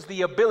produces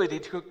the ability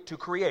to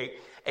create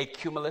a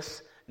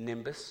cumulus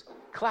nimbus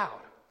cloud.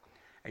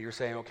 And you're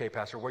saying, okay,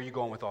 Pastor, where are you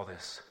going with all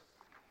this?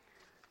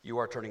 You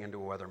are turning into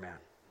a weatherman.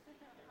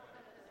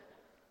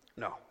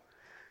 No.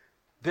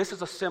 This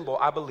is a symbol,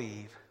 I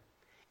believe,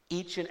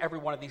 each and every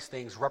one of these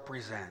things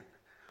represent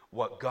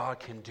what God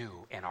can do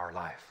in our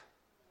life.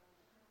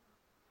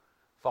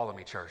 Follow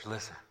me, church.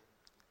 Listen.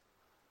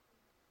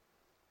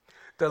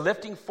 The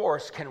lifting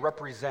force can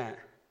represent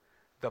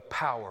the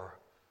power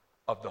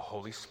of the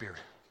Holy Spirit.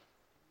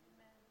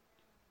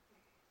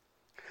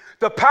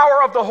 The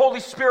power of the Holy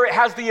Spirit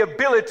has the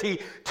ability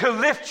to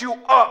lift you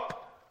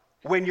up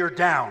when you're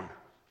down.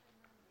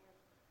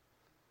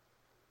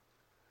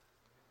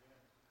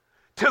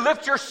 To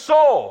lift your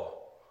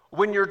soul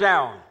when you're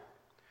down.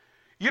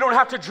 You don't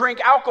have to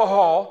drink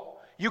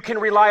alcohol. You can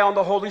rely on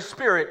the Holy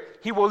Spirit.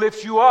 He will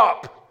lift you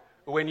up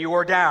when you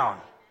are down.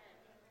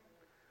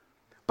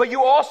 But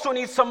you also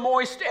need some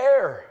moist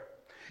air.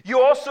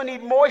 You also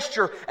need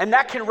moisture, and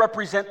that can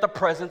represent the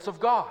presence of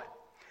God.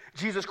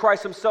 Jesus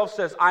Christ himself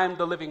says, I am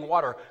the living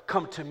water.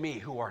 Come to me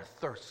who are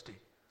thirsty.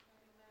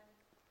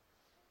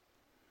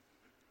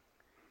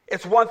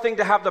 It's one thing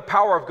to have the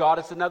power of God.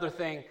 It's another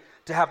thing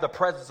to have the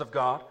presence of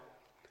God.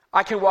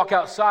 I can walk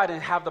outside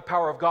and have the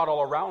power of God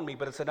all around me,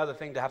 but it's another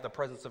thing to have the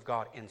presence of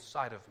God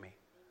inside of me.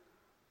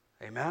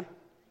 Amen?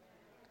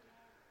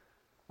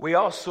 We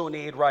also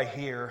need right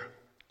here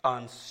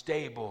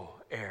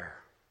unstable air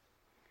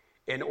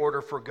in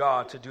order for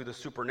God to do the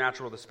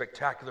supernatural, the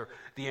spectacular,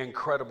 the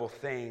incredible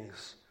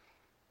things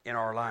in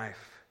our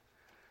life.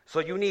 So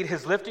you need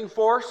his lifting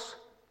force,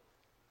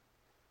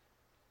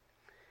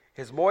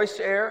 his moist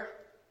air,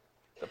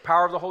 the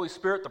power of the Holy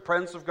Spirit, the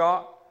presence of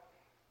God.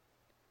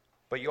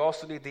 But you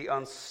also need the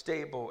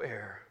unstable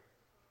air,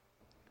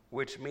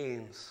 which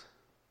means,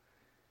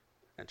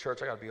 and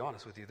church, I got to be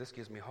honest with you, this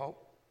gives me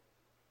hope.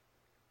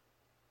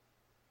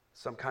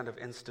 Some kind of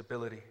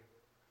instability,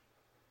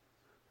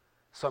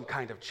 some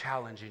kind of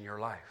challenge in your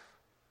life,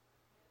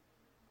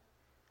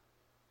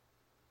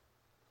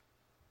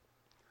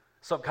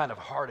 some kind of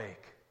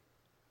heartache,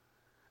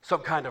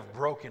 some kind of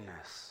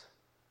brokenness,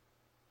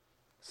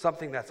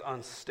 something that's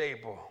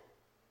unstable.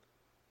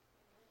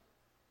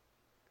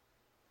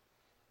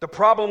 The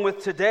problem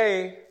with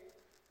today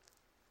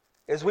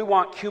is we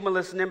want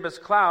cumulus nimbus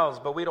clouds,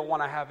 but we don't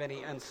want to have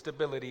any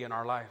instability in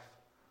our life.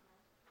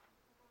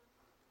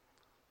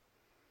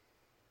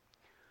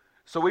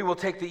 So we will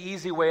take the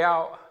easy way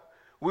out.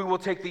 We will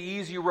take the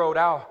easy road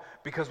out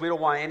because we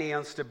don't want any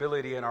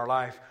instability in our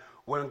life.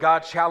 When God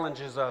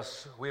challenges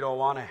us, we don't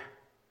want it.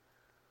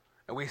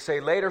 And we say,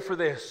 later for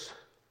this.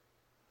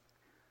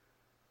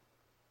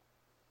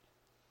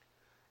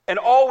 And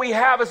all we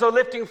have is a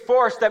lifting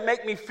force that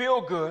make me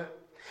feel good.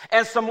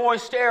 And some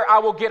moist air, I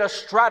will get a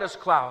stratus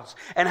clouds.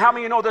 And how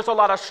many of you know there's a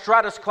lot of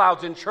stratus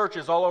clouds in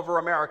churches all over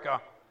America?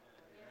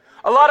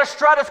 A lot of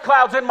stratus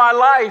clouds in my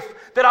life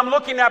that I'm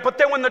looking at, but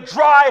then when the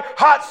dry,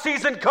 hot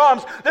season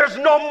comes, there's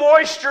no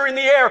moisture in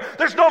the air.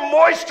 There's no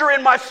moisture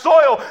in my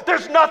soil.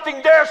 There's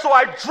nothing there, so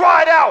I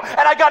dried out,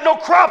 and I got no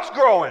crops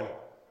growing.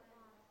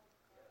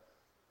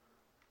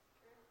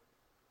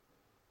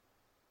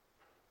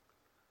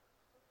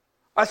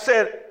 I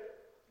said,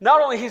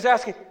 not only he's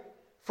asking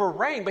for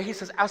rain, but he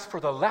says, ask for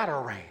the latter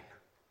rain.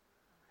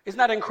 Isn't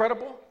that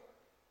incredible?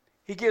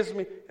 He gives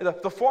me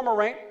the former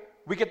rain.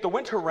 We get the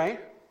winter rain.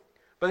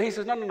 But he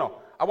says,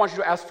 no. I want you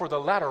to ask for the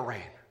latter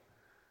rain.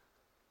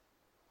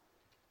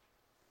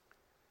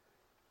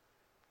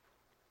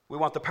 We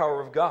want the power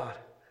of God.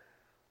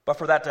 But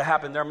for that to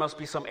happen, there must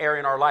be some area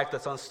in our life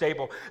that's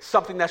unstable,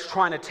 something that's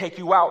trying to take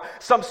you out,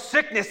 some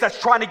sickness that's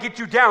trying to get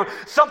you down,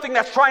 something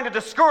that's trying to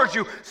discourage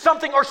you,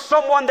 something or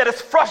someone that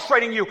is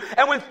frustrating you.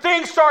 And when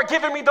things start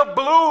giving me the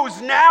blues,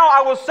 now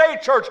I will say,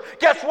 church,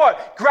 guess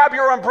what? Grab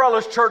your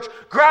umbrellas, church.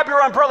 Grab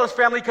your umbrellas,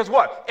 family, because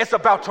what? It's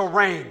about to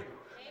rain.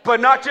 But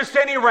not just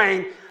any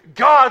rain,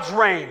 God's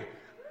rain.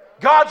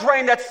 God's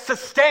rain that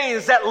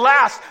sustains, that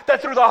lasts,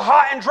 that through the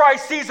hot and dry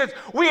seasons,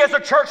 we as a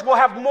church will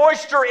have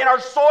moisture in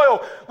our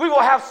soil. We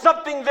will have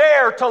something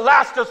there to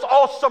last us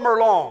all summer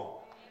long.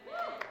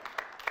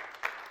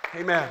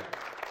 Amen.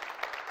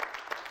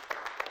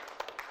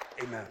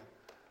 Amen.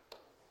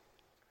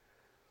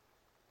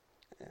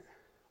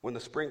 When the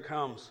spring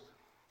comes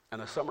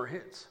and the summer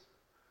hits,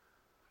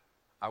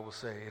 I will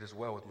say, it is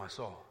well with my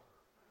soul.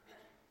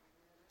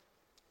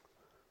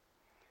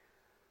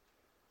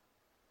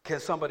 Can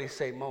somebody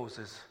say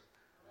Moses?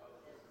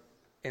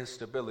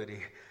 Instability.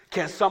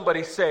 Can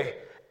somebody say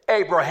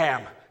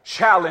Abraham?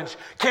 Challenge.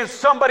 Can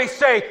somebody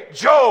say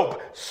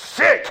Job?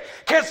 Sick.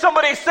 Can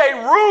somebody say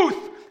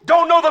Ruth?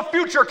 Don't know the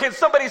future. Can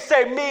somebody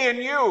say me and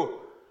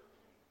you?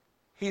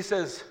 He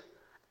says,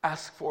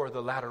 ask for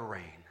the latter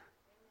rain.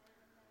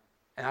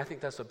 And I think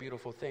that's a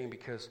beautiful thing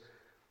because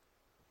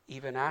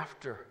even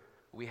after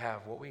we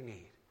have what we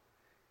need,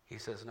 he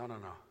says, no.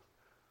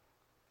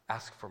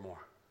 Ask for more.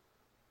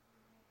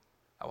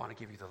 I want to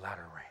give you the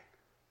latter rain.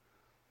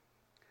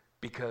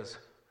 Because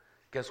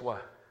guess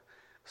what?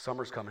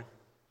 Summer's coming.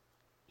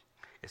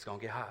 It's going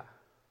to get hot.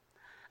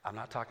 I'm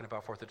not talking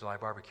about 4th of July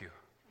barbecue.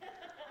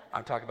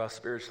 I'm talking about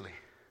spiritually.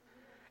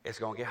 It's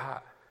going to get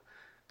hot.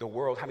 The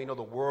world, how many know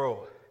the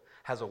world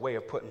has a way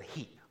of putting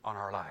heat on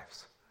our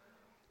lives?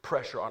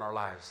 Pressure on our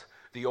lives.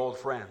 The old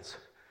friends,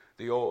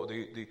 the old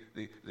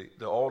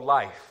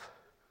life,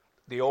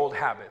 the old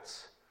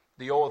habits,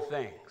 the old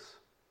things.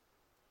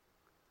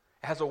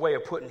 It has a way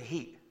of putting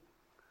heat.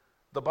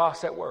 The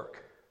boss at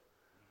work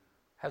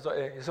has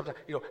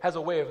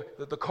a way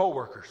of the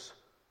co-workers,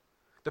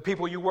 the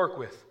people you work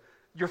with,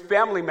 your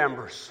family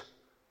members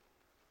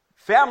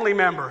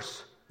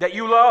that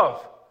you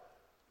love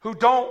who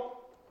don't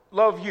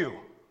love you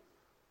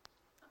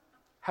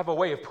have a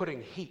way of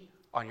putting heat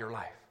on your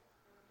life.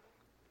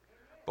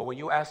 But when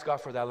you ask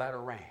God for that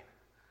latter rain,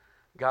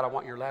 God, I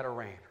want your latter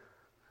rain.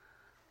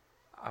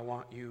 I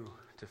want you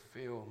to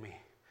fill me.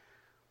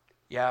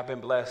 Yeah, I've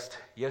been blessed.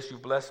 Yes,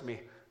 you've blessed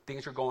me.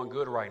 Things are going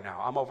good right now.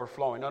 I'm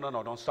overflowing. No,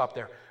 don't stop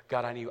there.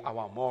 God, I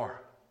want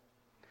more.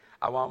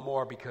 I want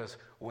more because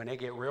when they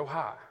get real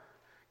hot,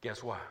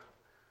 guess what?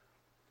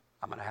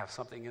 I'm going to have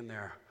something in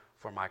there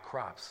for my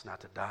crops not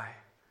to die,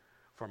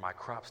 for my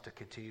crops to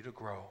continue to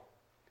grow,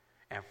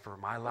 and for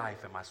my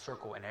life and my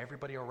circle and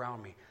everybody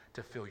around me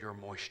to feel your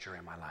moisture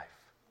in my life.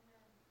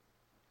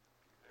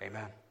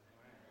 Amen.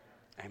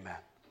 Amen.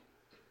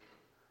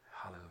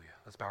 Hallelujah.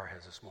 Let's bow our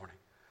heads this morning.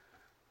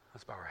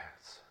 Let's bow our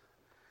heads.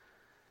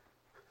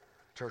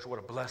 Church, what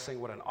a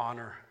blessing, what an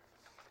honor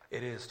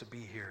it is to be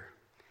here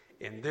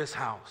in this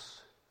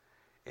house,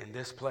 in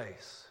this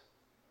place,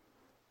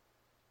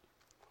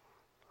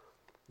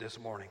 this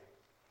morning.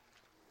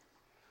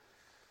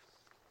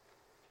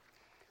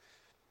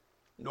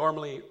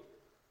 Normally,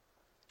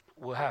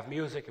 we'll have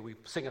music and we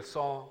sing a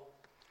song,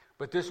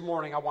 But this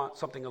morning, I want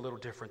something a little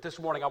different. This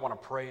morning, I want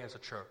to pray as a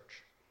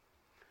church.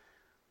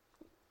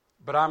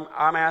 But I'm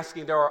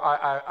asking,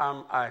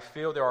 I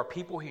feel there are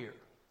people here.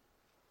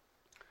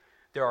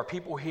 There are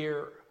people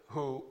here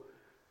who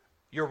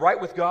you're right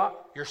with God,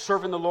 you're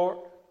serving the Lord,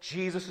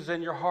 Jesus is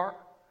in your heart,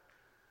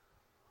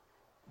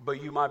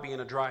 but you might be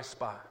in a dry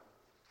spot.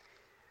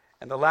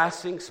 And the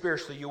last thing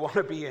spiritually you want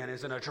to be in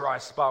is in a dry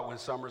spot when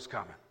summer's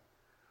coming.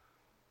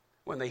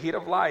 When the heat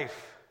of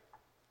life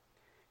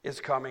is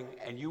coming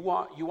and you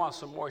want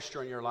some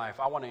moisture in your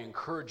life, I want to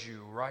encourage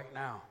you right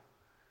now,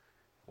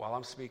 while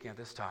I'm speaking at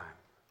this time,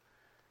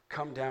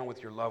 come down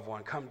with your loved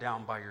one, come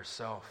down by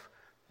yourself.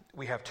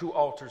 We have 2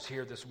 altars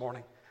here this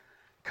morning.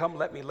 Come,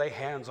 let me lay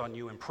hands on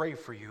you and pray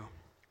for you.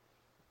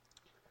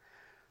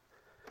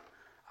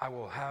 I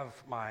will have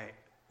my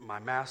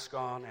mask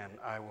on and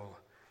I will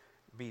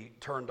be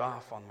turned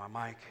off on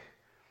my mic.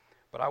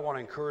 But I want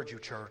to encourage you,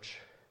 church,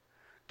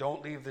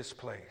 don't leave this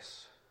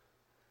place.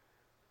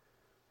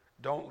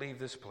 Don't leave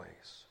this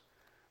place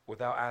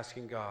without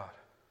asking God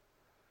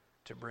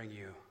to bring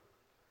you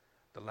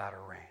the latter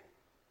rain.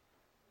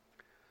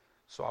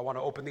 So I want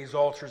to open these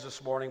altars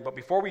this morning. But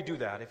before we do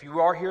that, if you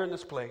are here in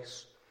this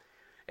place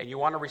and you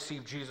want to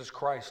receive Jesus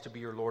Christ to be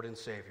your Lord and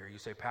Savior, you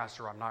say,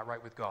 Pastor, I'm not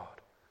right with God.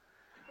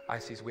 I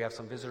see we have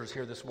some visitors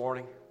here this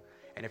morning.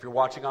 And if you're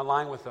watching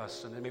online with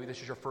us, and then maybe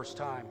this is your first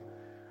time,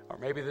 or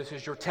maybe this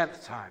is your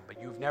 10th time, but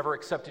you've never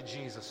accepted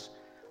Jesus,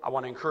 I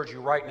want to encourage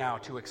you right now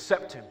to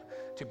accept him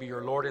to be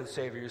your Lord and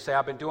Savior. You say,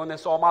 I've been doing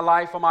this all my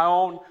life on my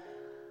own.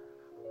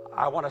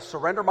 I want to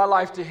surrender my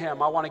life to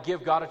him. I want to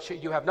give God a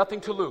chance. You have nothing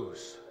to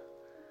lose.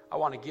 I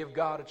want to give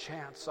God a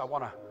chance. I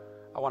want to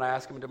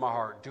ask him into my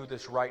heart. Do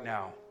this right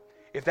now.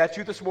 If that's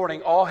you this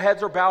morning, all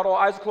heads are bowed, all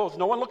eyes closed,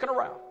 no one looking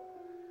around.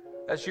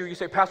 That's you. You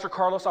say, Pastor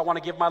Carlos, I want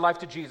to give my life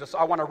to Jesus.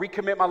 I want to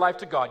recommit my life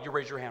to God. You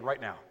raise your hand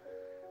right now.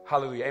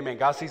 Hallelujah. Amen.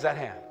 God sees that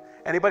hand.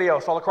 Anybody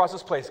else all across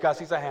this place? God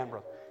sees that hand,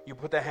 brother. You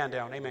put that hand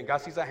down. Amen.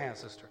 God sees that hand,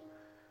 sister.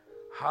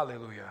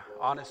 Hallelujah.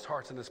 Honest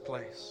hearts in this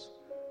place.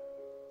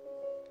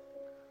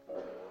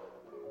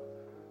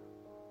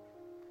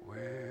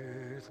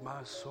 With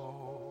my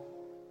soul.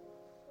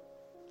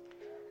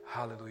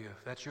 Hallelujah.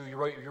 If that's you, you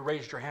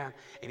raised your hand.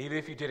 And even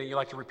if you didn't, you'd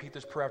like to repeat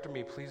this prayer after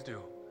me, please do.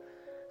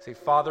 Say,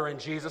 Father, in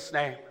Jesus'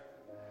 name,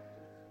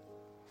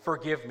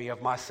 forgive me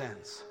of my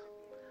sins,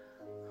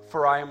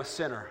 for I am a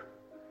sinner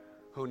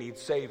who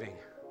needs saving.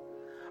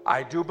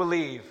 I do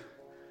believe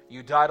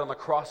you died on the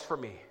cross for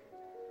me,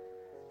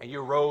 and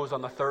you rose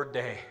on the 3rd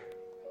day.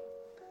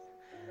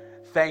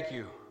 Thank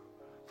you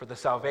for the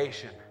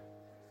salvation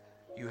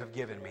you have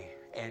given me.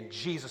 In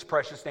Jesus'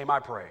 precious name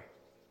I pray.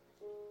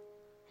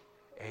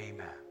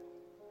 Amen.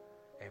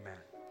 Amen.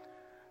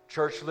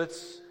 Church,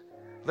 let's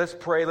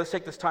pray. Let's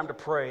take this time to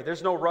pray.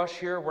 There's no rush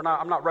here.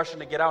 I'm not rushing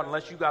to get out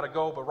unless you got to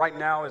go, but right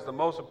now is the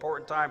most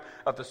important time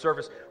of the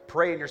service.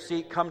 Pray in your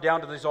seat. Come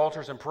down to these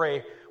altars and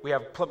pray. We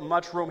have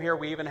much room here.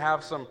 We even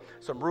have some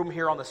room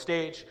here on the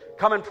stage.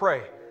 Come and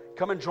pray.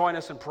 Come and join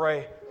us and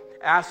pray.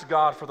 Ask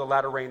God for the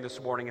latter rain this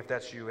morning if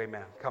that's you.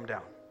 Amen. Come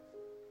down.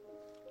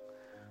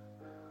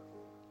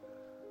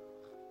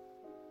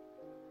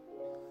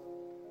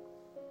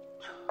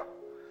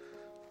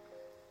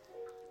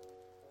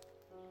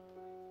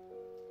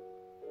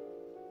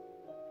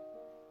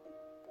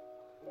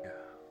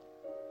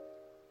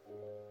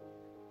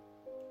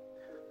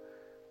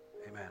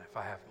 If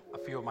I have a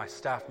few of my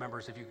staff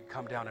members, if you could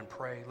come down and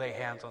pray, lay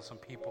hands on some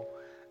people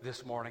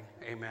this morning.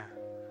 Amen.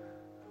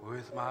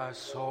 With my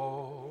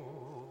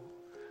soul,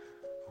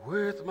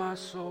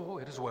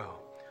 it is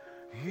well.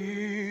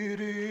 It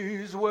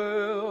is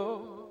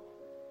well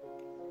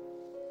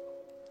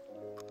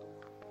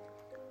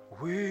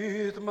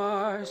with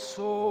my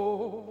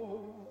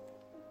soul.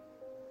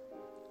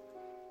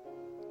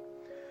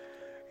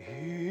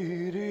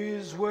 It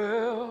is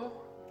well.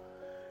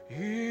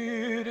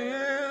 It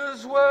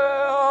is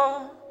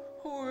well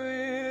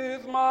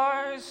with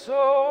my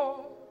soul.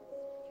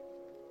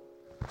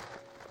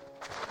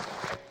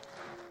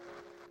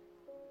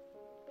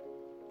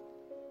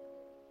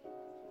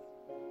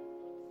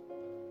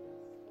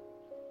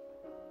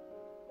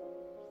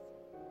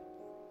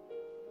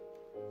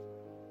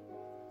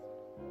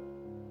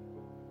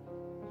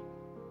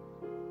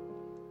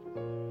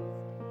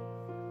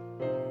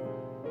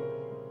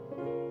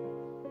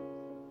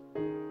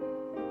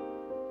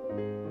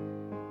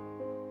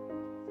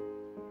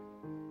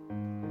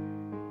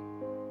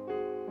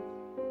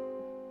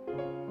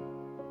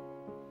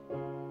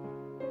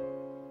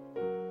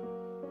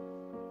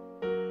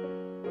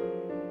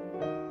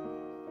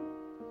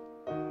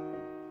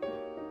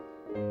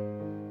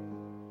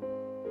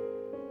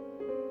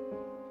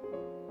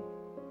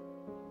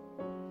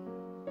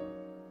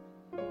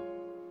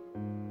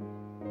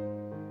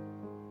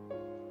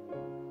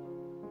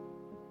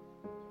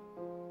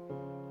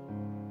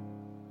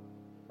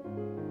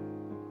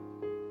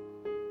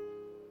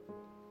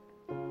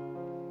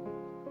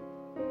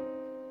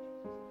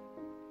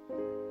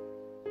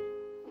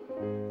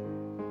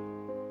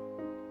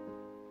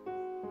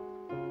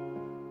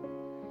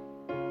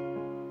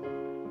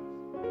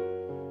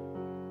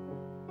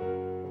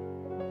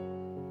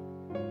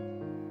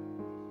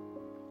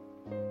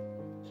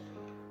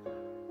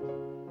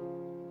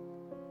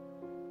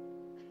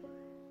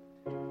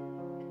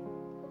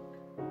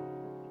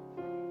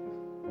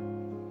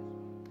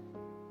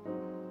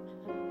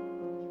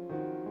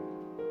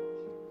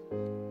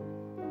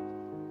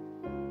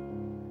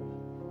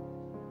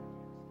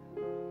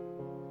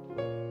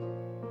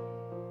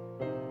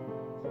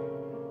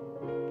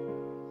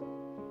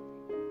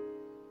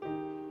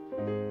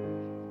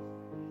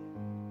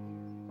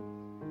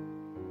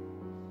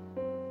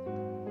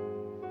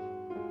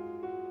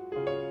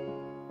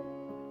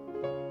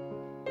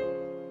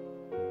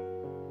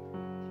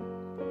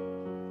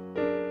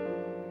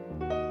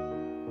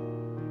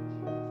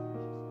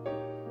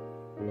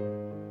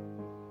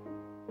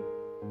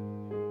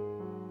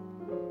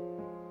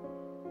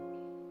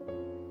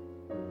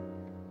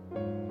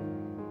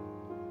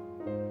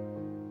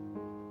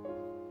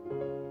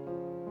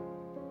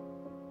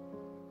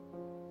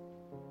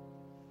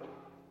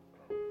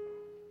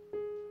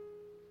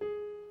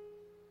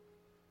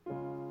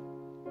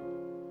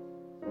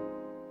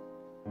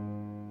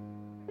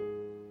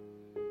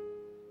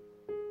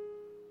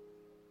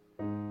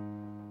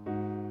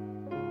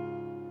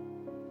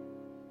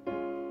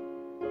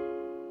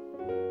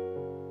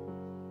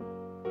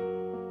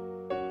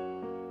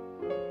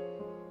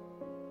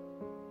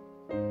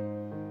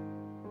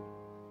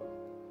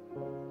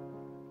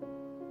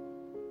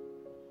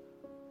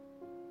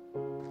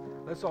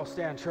 Let's all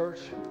stand, church.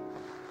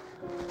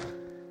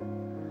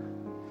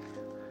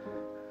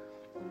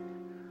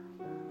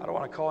 I don't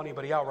want to call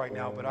anybody out right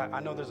now, but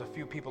I know there's a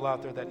few people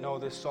out there that know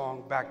this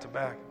song back to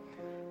back.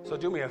 So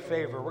do me a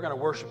favor. We're going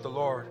to worship the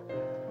Lord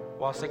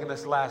while singing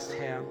this last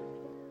hymn.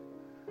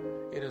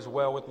 It is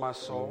well with my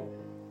soul.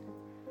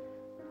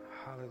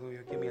 Hallelujah.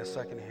 Give me a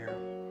second here.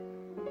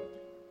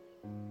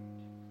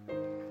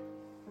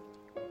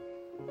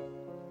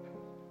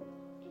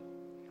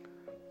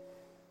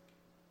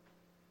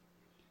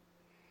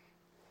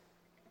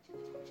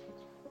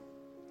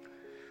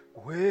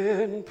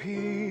 When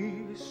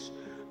peace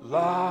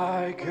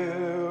like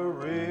a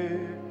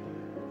river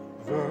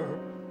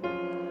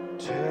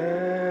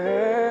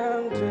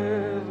tendeth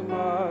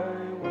my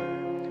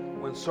way,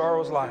 when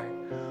sorrows like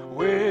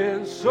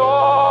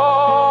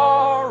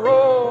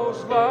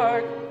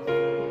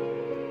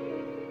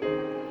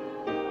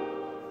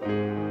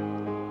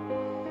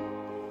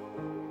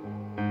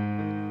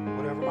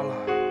whatever my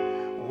life,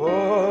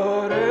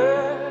 whatever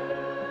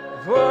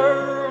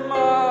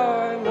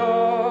my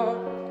lot,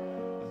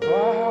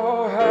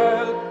 thou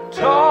hast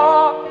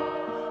taught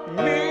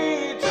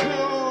me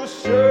to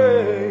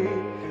say,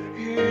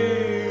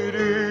 it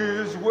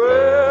is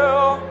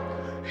well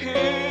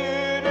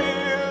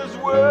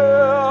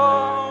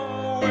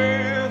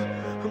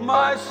with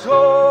my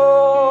soul.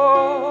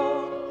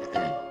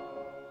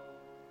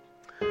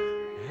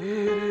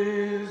 It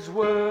is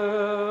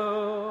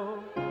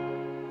well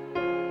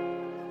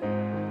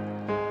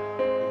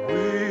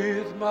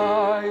with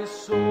my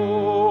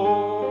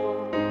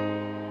soul.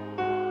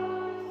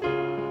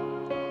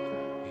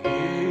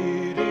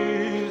 It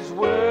is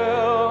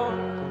well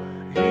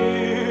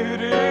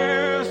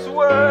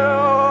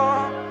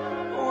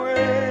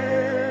with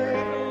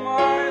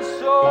my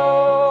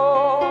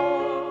soul.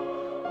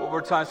 One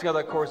more time, sing out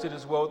that chorus. It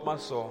is well with my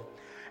soul.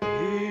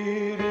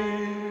 It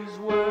is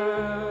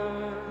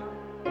well.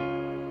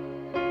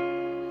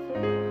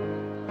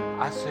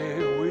 I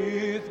say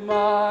with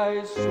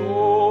my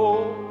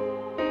soul.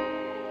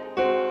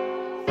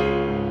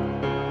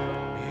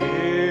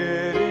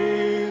 It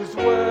is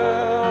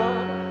well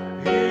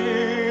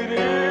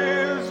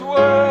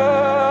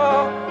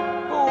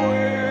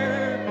with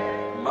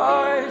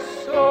my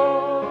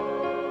soul.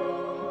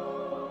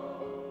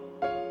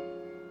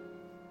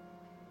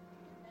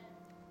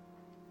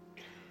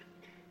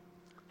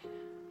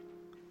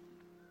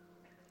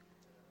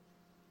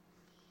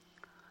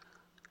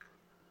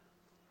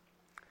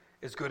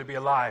 It's good to be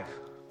alive.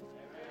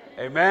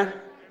 Amen.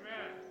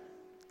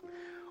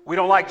 We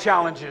don't like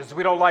challenges.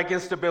 We don't like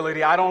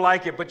instability. I don't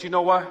like it. But you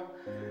know what?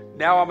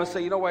 Now I'm going to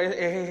say, you know what?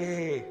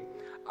 Hey,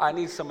 I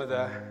need some of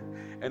that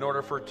in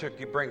order for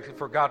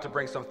God to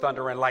bring some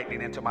thunder and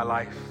lightning into my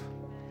life.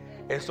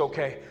 It's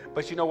okay.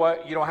 But you know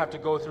what? You don't have to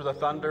go through the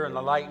thunder and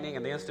the lightning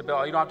and the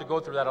instability. You don't have to go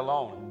through that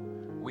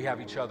alone. We have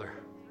each other.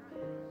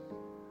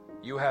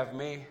 You have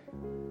me,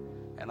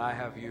 and I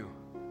have you.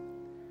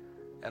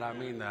 And I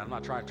mean that. I'm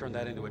not trying to turn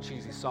that into a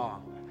cheesy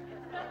song.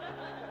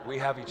 We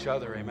have each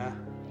other,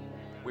 amen?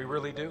 We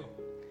really do.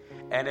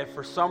 And if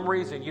for some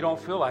reason you don't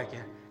feel like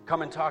it,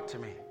 come and talk to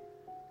me.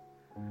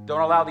 Don't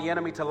allow the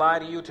enemy to lie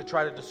to you, to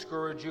try to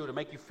discourage you, to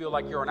make you feel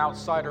like you're an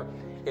outsider.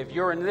 If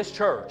you're in this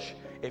church,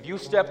 if you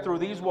step through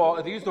these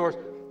walls, these doors,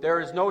 there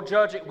is no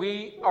judging.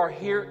 We are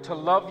here to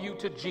love you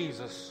to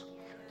Jesus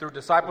through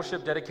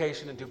discipleship,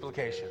 dedication, and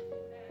duplication.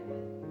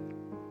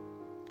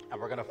 And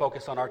we're going to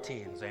focus on our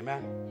teens,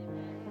 amen?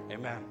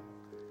 Amen.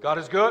 God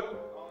is good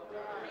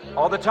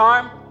all the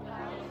time.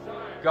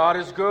 God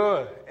is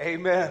good.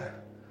 Amen.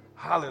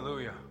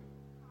 Hallelujah.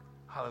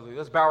 Hallelujah.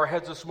 Let's bow our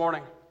heads this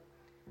morning.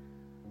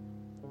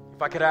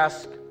 If I could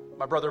ask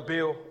my brother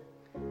Bill,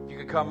 if you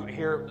could come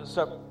here,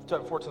 step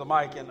forward to the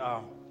mic, and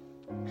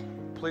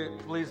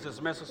please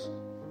dismiss us.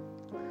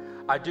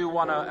 I do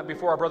want to,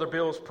 before our brother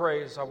Bill's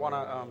praise, I want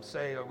to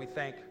say we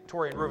thank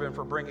Tori and Reuben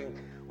for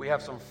we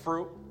have some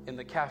fruit in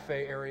the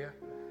cafe area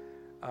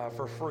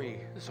for free.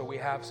 So we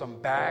have some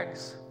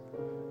bags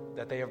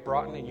that they have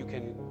brought in, and you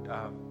can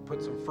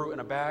put some fruit in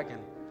a bag,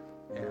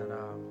 and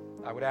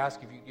I would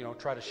ask if you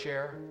try to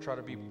share, try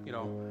to be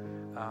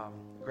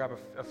grab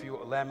a few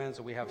lemons,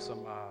 and we have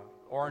some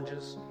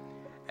oranges.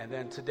 And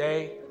then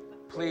today,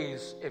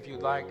 please, if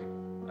you'd like,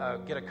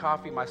 get a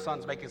coffee. My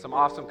son's making some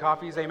awesome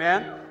coffees.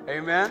 Amen.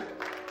 Amen.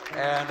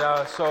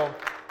 And so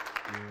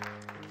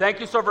thank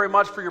you so very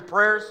much for your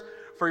prayers,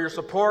 for your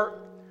support.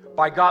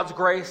 By God's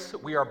grace,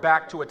 we are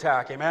back to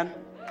attack. Amen.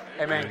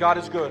 Amen. God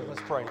is good. Let's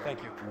pray.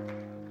 Thank you.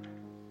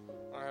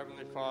 Our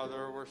Heavenly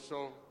Father, we're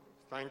so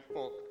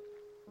thankful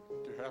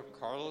to have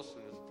Carlos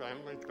and his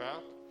family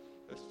back.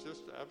 It's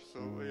just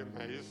absolutely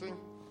amazing.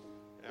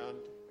 And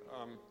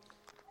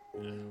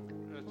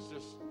it's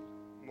just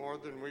more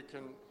than we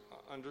can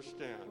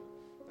understand.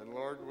 And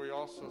Lord, we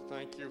also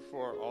thank you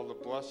for all the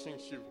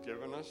blessings you've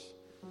given us,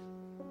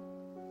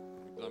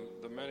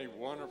 the many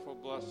wonderful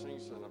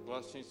blessings and the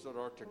blessings that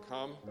are to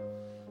come.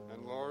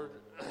 And Lord,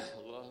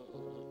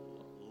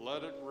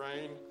 let it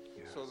rain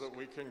so that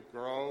we can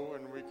grow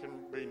and we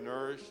can be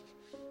nourished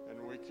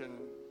and we can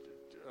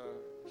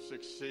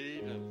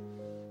succeed. And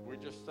we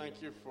just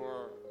thank you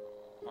for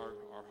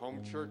our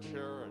home church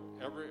here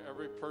and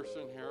every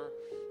person here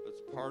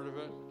that's part of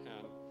it.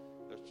 And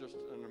it's just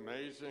an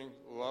amazing,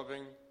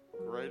 loving,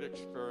 great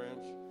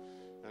experience.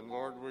 And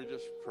Lord, we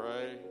just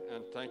pray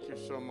and thank you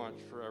so much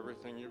for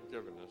everything you've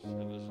given us.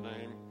 In his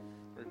name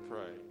we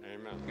pray.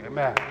 Amen.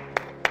 Amen.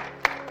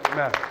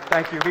 Amen.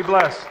 Thank you. Be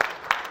blessed.